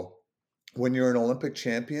memo. When you're an Olympic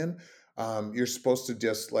champion, you're supposed to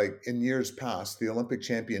just like in years past, the Olympic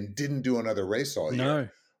champion didn't do another race all year, no,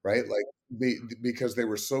 right? Like because they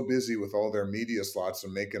were so busy with all their media slots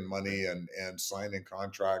and making money and signing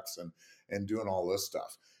contracts and doing all this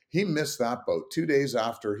stuff. He missed that boat 2 days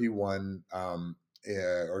after he won,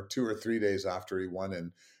 or 2 or 3 days after he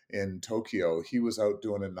won in Tokyo. He was out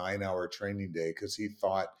doing a 9-hour training day because he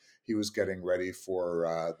thought he was getting ready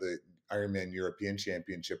for the Ironman European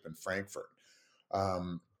Championship in Frankfurt.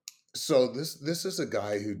 Um, so this is a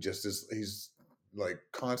guy who just he's like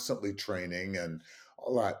constantly training and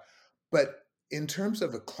all that. But in terms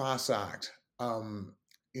of a class act,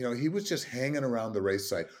 he was just hanging around the race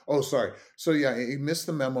site. Oh, sorry. So yeah, he missed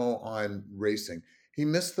the memo on racing. He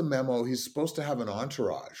missed the memo. He's supposed to have an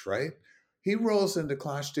entourage, right? He rolls into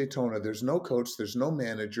Clash Daytona. There's no coach. There's no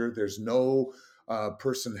manager. There's no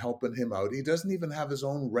person helping him out. He doesn't even have his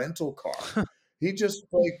own rental car. He just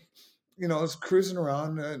is cruising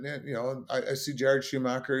around. I see Jared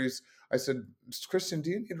Schumacher. I said, Christian, do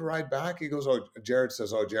you need a ride back? He goes, oh, Jared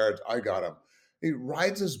says, oh, Jared, I got him. He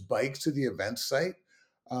rides his bike to the event site.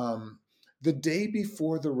 The day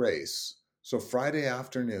before the race, so Friday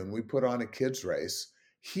afternoon, we put on a kids race.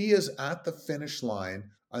 He is at the finish line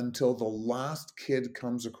until the last kid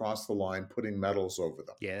comes across the line, putting medals over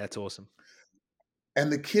them. Yeah, that's awesome. And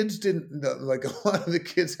the kids didn't, like, a lot of the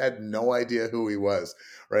kids had no idea who he was,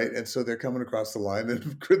 right? And so they're coming across the line, and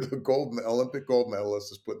the Olympic gold medalist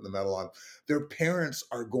is putting the medal on. Their parents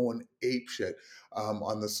are going apeshit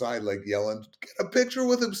on the side, like yelling, "Get a picture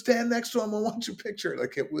with him! Stand next to him! I want your picture!"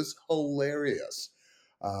 Like, it was hilarious.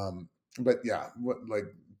 But yeah,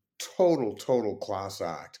 total class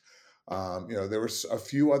act. There were a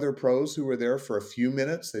few other pros who were there for a few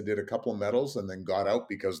minutes. They did a couple of medals and then got out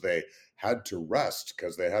because they had to rest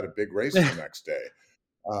because they had a big race the next day.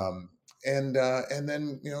 And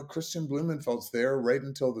then Christian Blumenfeld's there right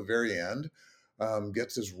until the very end.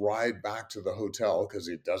 Gets his ride back to the hotel because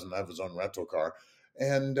he doesn't have his own rental car,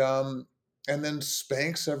 and then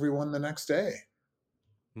spanks everyone the next day.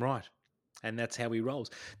 Right, and that's how he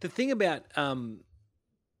rolls. The thing about can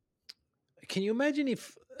you imagine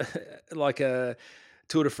if like a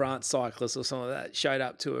Tour de France cyclist or something like that showed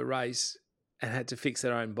up to a race and had to fix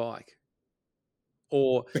their own bike?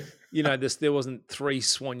 Or, there wasn't 3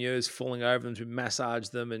 soigneurs falling over them to massage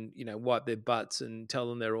them and, wipe their butts and tell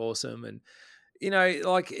them they're awesome. And,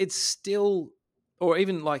 it's still, or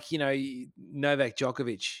even Novak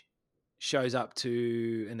Djokovic shows up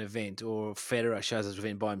to an event, or Federer shows up to an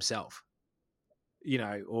event by himself.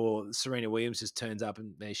 Or Serena Williams just turns up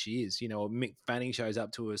and there she is, or Mick Fanning shows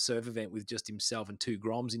up to a surf event with just himself and 2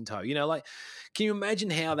 Groms in tow. Can you imagine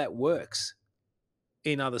how that works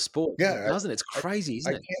in other sports? Yeah, Doesn't it? It's crazy,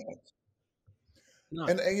 isn't it? Can't. No.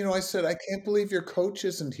 And I said, I can't believe your coach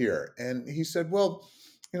isn't here. And he said, well,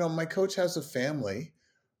 my coach has a family,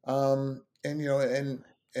 and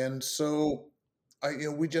so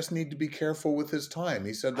we just need to be careful with his time.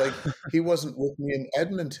 He said, like, he wasn't with me in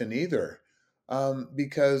Edmonton either,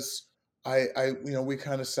 because we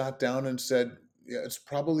kind of sat down and said, yeah, it's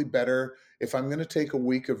probably better if I'm going to take a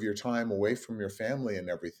week of your time away from your family and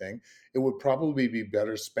everything. It would probably be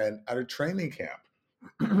better spent at a training camp.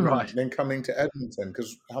 Right. Than coming to Edmonton,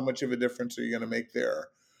 because how much of a difference are you going to make there?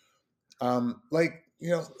 That's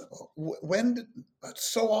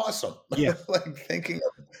so awesome. Yeah. Like thinking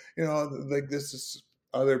of, like this is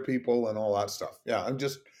other people and all that stuff. Yeah, I'm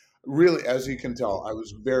just really, as you can tell, I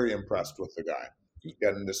was very impressed with the guy.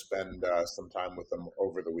 Getting to spend some time with him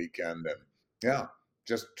over the weekend, and yeah,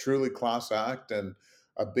 just truly class act and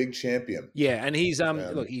a big champion. Yeah, and he's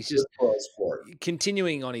he's just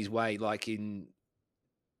continuing on his way, like in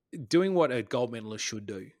doing what a gold medalist should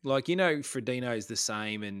do. Like, Frodeno is the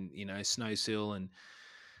same, and, Snowsill and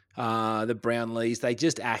the Brownlees, they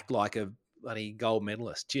just act like a bloody gold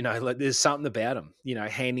medalist. Like there's something about them,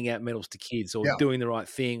 handing out medals to kids, or doing the right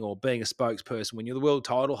thing, or being a spokesperson. When you're the world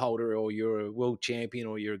title holder, or you're a world champion,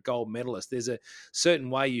 or you're a gold medalist, there's a certain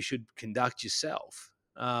way you should conduct yourself,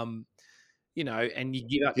 and you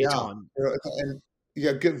give up your time. And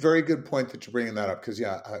yeah, very good point that you're bringing that up, because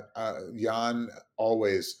Jan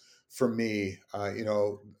always, for me,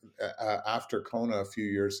 after Kona a few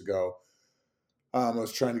years ago, I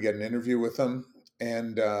was trying to get an interview with him,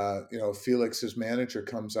 and Felix, his manager,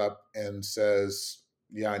 comes up and says,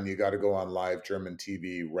 Jan, you got to go on live German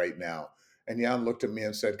TV right now. And Jan looked at me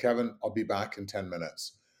and said, Kevin, I'll be back in 10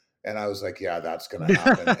 minutes. And I was like, yeah, that's going to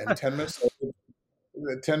happen. And 10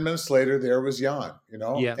 minutes later, there was Jan,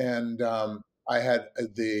 Yeah. And I had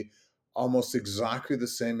almost exactly the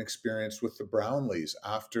same experience with the Brownlees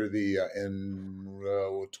after the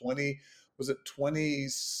was it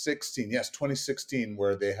 2016? Yes, 2016,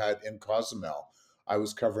 where they had in Cozumel. I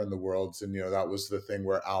was covering the Worlds, and that was the thing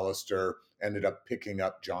where Alistair ended up picking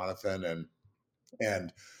up Jonathan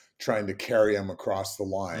and trying to carry him across the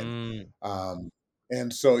line.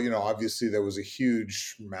 And so, obviously there was a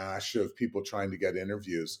huge mash of people trying to get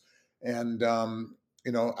interviews. And,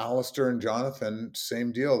 Alistair and Jonathan,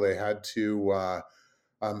 same deal. They had to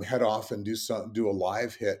head off and do a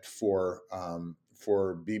live hit for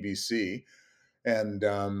BBC. And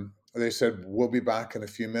they said, we'll be back in a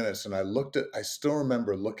few minutes. And I still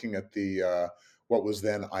remember looking at the what was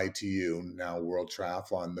then ITU, now World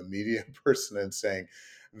Triathlon, the media person, and saying,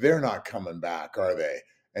 they're not coming back, are they?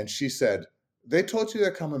 And she said, they told you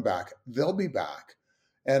they're coming back. They'll be back.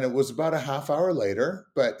 And it was about a half hour later,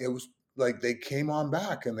 but it was like they came on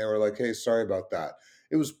back and they were like, hey, sorry about that.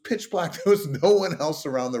 It was pitch black. There was no one else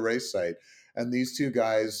around the race site. And these two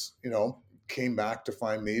guys, came back to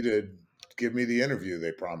find me to give me the interview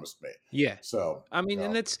they promised me. Yeah. So, I mean,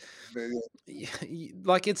 and it's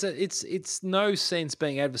like it's no sense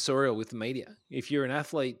being adversarial with the media. If you're an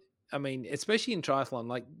athlete, I mean, especially in triathlon,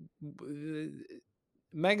 like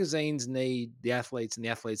magazines need the athletes and the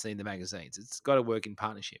athletes need the magazines. It's got to work in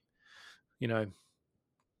partnership.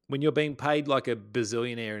 When you're being paid like a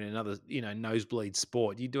bazillionaire in another, nosebleed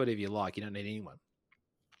sport, you do whatever you like. You don't need anyone.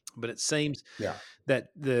 But it seems that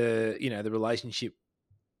the relationship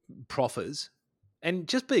proffers, and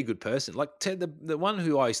just be a good person. Like the one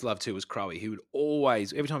who I used to love too was Crowe, who would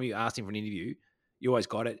always, every time you asked him for an interview, you always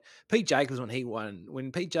got it. Pete Jacobs,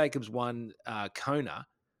 when Pete Jacobs won Kona,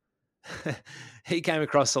 he came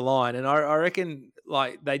across the line, and I reckon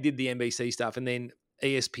like they did the NBC stuff, and then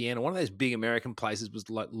ESPN or one of those big American places was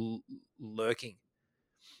like lurking,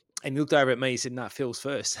 and he looked over at me. He said, "No, Phil's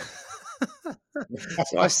first."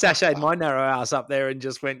 So I sashayed my narrow ass up there and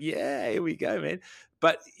just went, "Yeah, here we go, man."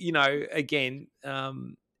 But again,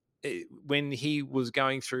 when he was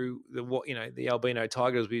going through the albino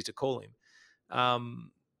tiger, as we used to call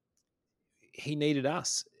him, he needed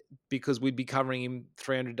us because we'd be covering him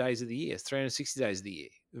 300 days of the year, 360 days of the year,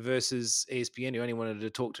 versus ESPN, who only wanted to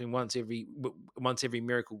talk to him once every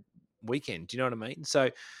miracle weekend. Do you know what I mean? So,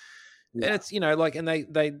 and it's and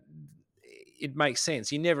they. It makes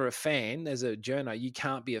sense. You're never a fan as a journo. You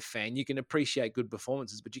can't be a fan. You can appreciate good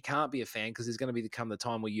performances, but you can't be a fan because there's going to come the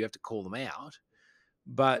time where you have to call them out.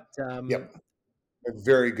 But yep, a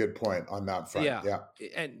very good point on that front. Yeah.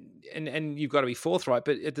 And you've got to be forthright,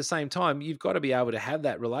 but at the same time, you've got to be able to have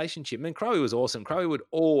that relationship. I mean, Crowe was awesome. Crowe would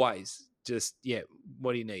always just,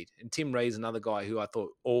 what do you need? And Tim Reed's another guy who I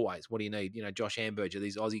thought always, what do you need? Josh Amberger,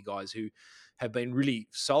 these Aussie guys who have been really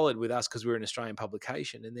solid with us because we're an Australian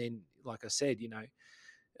publication. And then, like I said,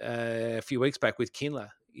 a few weeks back with Kindler,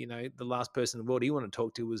 the last person in the world he wanted to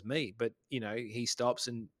talk to was me. But, he stops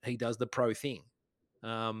and he does the pro thing.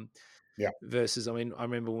 Versus, I mean, I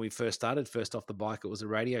remember when we first started, first off the bike, it was a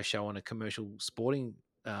radio show on a commercial sporting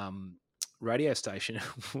radio station.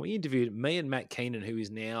 We interviewed me and Matt Keenan, who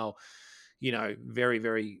is now, very,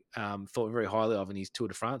 very thought very highly of in his Tour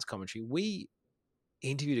de France commentary. We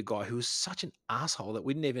interviewed a guy who was such an asshole that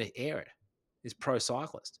we didn't even air it. This pro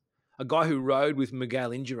cyclist, a guy who rode with Miguel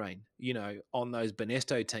Indurain, on those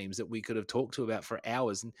Benesto teams that we could have talked to about for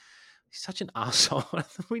hours. And he's such an arsehole.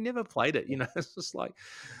 We never played it, It's just like,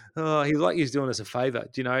 he's like he's doing us a favor,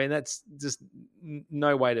 and that's just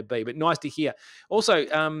no way to be. But nice to hear. Also,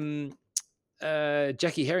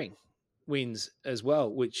 Jackie Herring wins as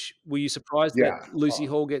well, which were you surprised that Lucy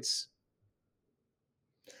Hall gets?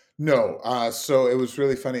 No. So it was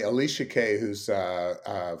really funny. Alicia Kay, who's,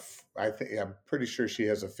 I'm pretty sure she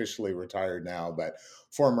has officially retired now, but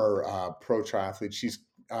former pro triathlete. She's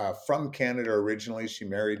from Canada originally. She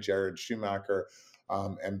married Jared Schumacher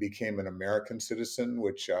and became an American citizen,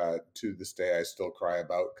 which to this day I still cry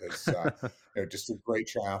about because, just a great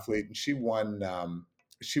triathlete. And she won,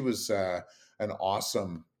 she was an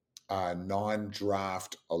awesome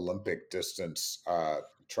non-draft Olympic distance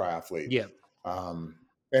triathlete. Yeah.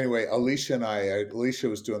 Anyway, Alicia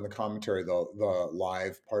was doing the commentary, the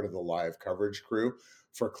live part of the live coverage crew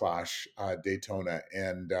for Clash Daytona.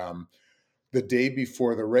 And the day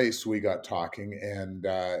before the race, we got talking and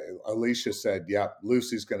Alicia said, yep,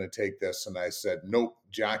 Lucy's going to take this. And I said, nope,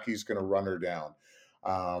 Jackie's going to run her down.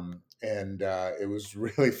 And it was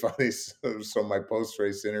really funny. So my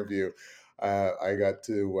post-race interview, I got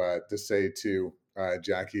to say to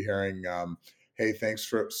Jackie Herring, hey,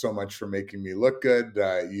 thanks so much for making me look good.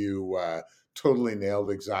 You totally nailed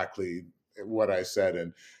exactly what I said.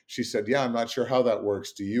 And she said, yeah, I'm not sure how that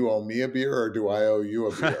works. Do you owe me a beer or do I owe you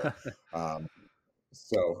a beer?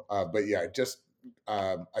 But yeah, just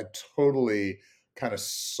I totally kind of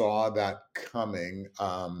saw that coming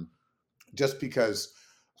just because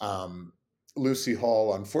Lucy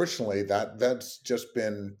Hall, unfortunately, that's just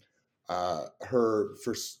been her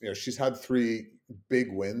first, she's had 3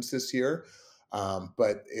 big wins this year.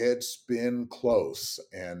 But it's been close.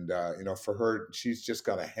 And, for her, she's just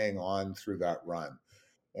got to hang on through that run.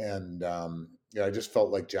 And, I just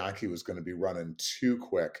felt like Jackie was going to be running too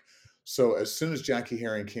quick. So as soon as Jackie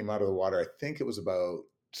Herring came out of the water, I think it was about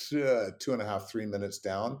 2.5, 3 minutes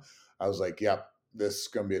down. I was like, yep, this is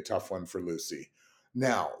going to be a tough one for Lucy.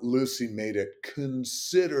 Now, Lucy made it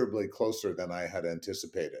considerably closer than I had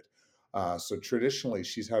anticipated. So traditionally,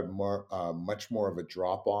 she's had much more of a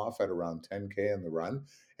drop off at around 10K in the run,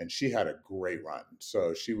 and she had a great run.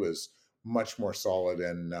 So she was much more solid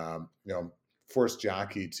and forced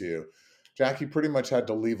Jackie pretty much had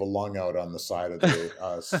to leave a lung out on the side of the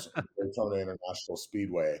Daytona International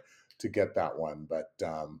Speedway to get that one. But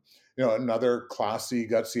another classy,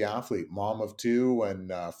 gutsy athlete, mom of two,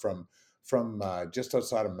 and from just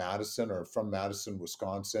outside of Madison, or from Madison,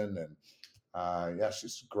 Wisconsin, and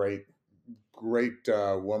she's a great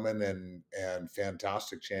woman and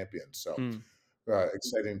fantastic champion. So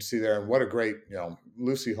exciting to see there, and what a great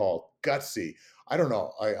Lucy Hall, gutsy. I don't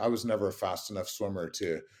know. I was never a fast enough swimmer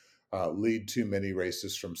to lead too many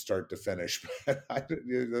races from start to finish, but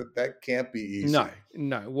that can't be easy.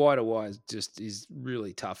 No, wide to wide is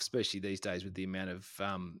really tough, especially these days with the amount of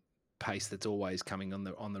pace that's always coming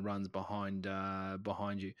on the runs behind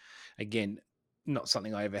you. Again, not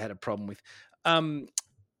something I ever had a problem with.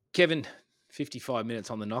 Kevin, 55 minutes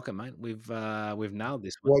on the knocker, mate. We've nailed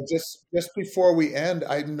this one. Well, just before we end,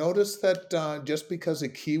 I noticed that just because a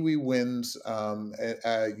Kiwi wins,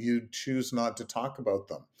 you choose not to talk about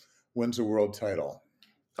them. Wins a world title.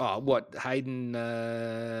 Oh, what, Hayden?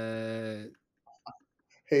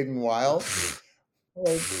 Hayden Wild.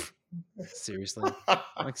 Seriously,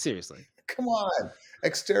 seriously. Come on,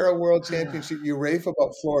 Xterra World Championship. You rave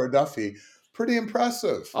about Flora Duffy. Pretty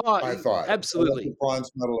impressive, I thought. Absolutely. The bronze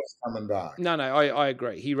medalist coming back. No, I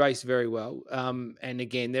agree. He raced very well. And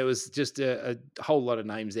again, there was just a whole lot of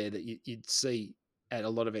names there that you'd see at a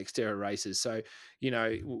lot of Xterra races. So,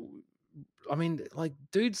 I mean, like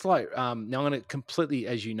dudes like, now I'm going to completely,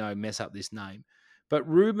 as you know, mess up this name, but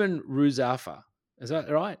Ruben Ruzafa. Is that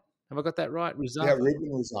right? Have I got that right? Ruzafa? Yeah, Ruben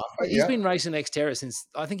Ruzafa. He's been racing Xterra since,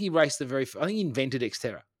 I think he raced I think he invented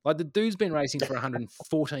Xterra. Like the dude's been racing for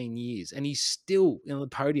 114 years and he's still in the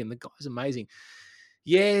podium. The guy's amazing.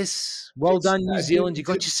 Yes. Well done, New Zealand. You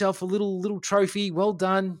got yourself a little trophy. Well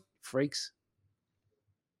done, freaks.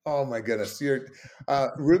 Oh my goodness.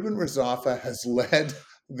 Ruben Ruzafa has led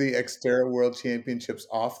the Xterra World Championships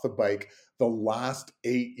off the bike the last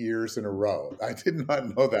 8 years in a row. I did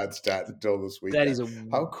not know that stat until this weekend. That is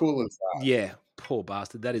how cool is that? Yeah, poor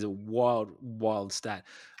bastard. That is a wild stat.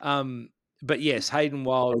 But yes, Hayden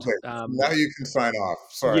Wild. Okay, now you can sign off.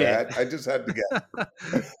 Sorry, yeah. I just had to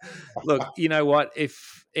get. Look, you know what?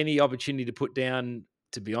 If any opportunity to put down,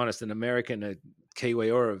 to be honest, an American, a Kiwi,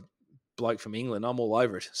 or a bloke from England, I'm all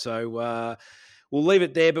over it. So we'll leave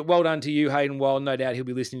it there. But well done to you, Hayden Wild. No doubt he'll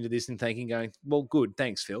be listening to this and thinking, going, well, good.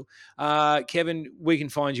 Thanks, Phil. Kevin, we can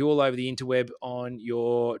find you all over the interweb on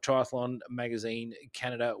your Triathlon Magazine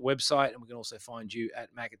Canada website. And we can also find you at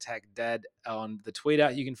MacAttackDad on the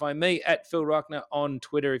Twitter. You can find me at Phil Ruckner on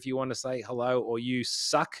Twitter if you want to say hello or you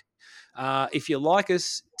suck. If you like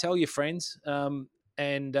us, tell your friends.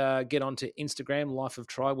 And get onto Instagram, Life of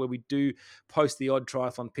Tri, where we do post the odd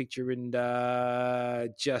triathlon picture and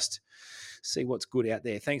just see what's good out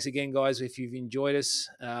there. Thanks again, guys. If you've enjoyed us,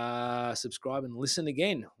 subscribe and listen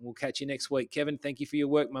again. We'll catch you next week. Kevin, thank you for your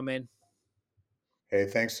work, my man. Hey,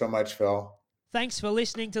 thanks so much, Phil. Thanks for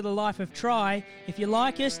listening to The Life of Tri. If you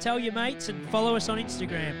like us, tell your mates and follow us on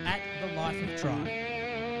Instagram at The Life of Tri.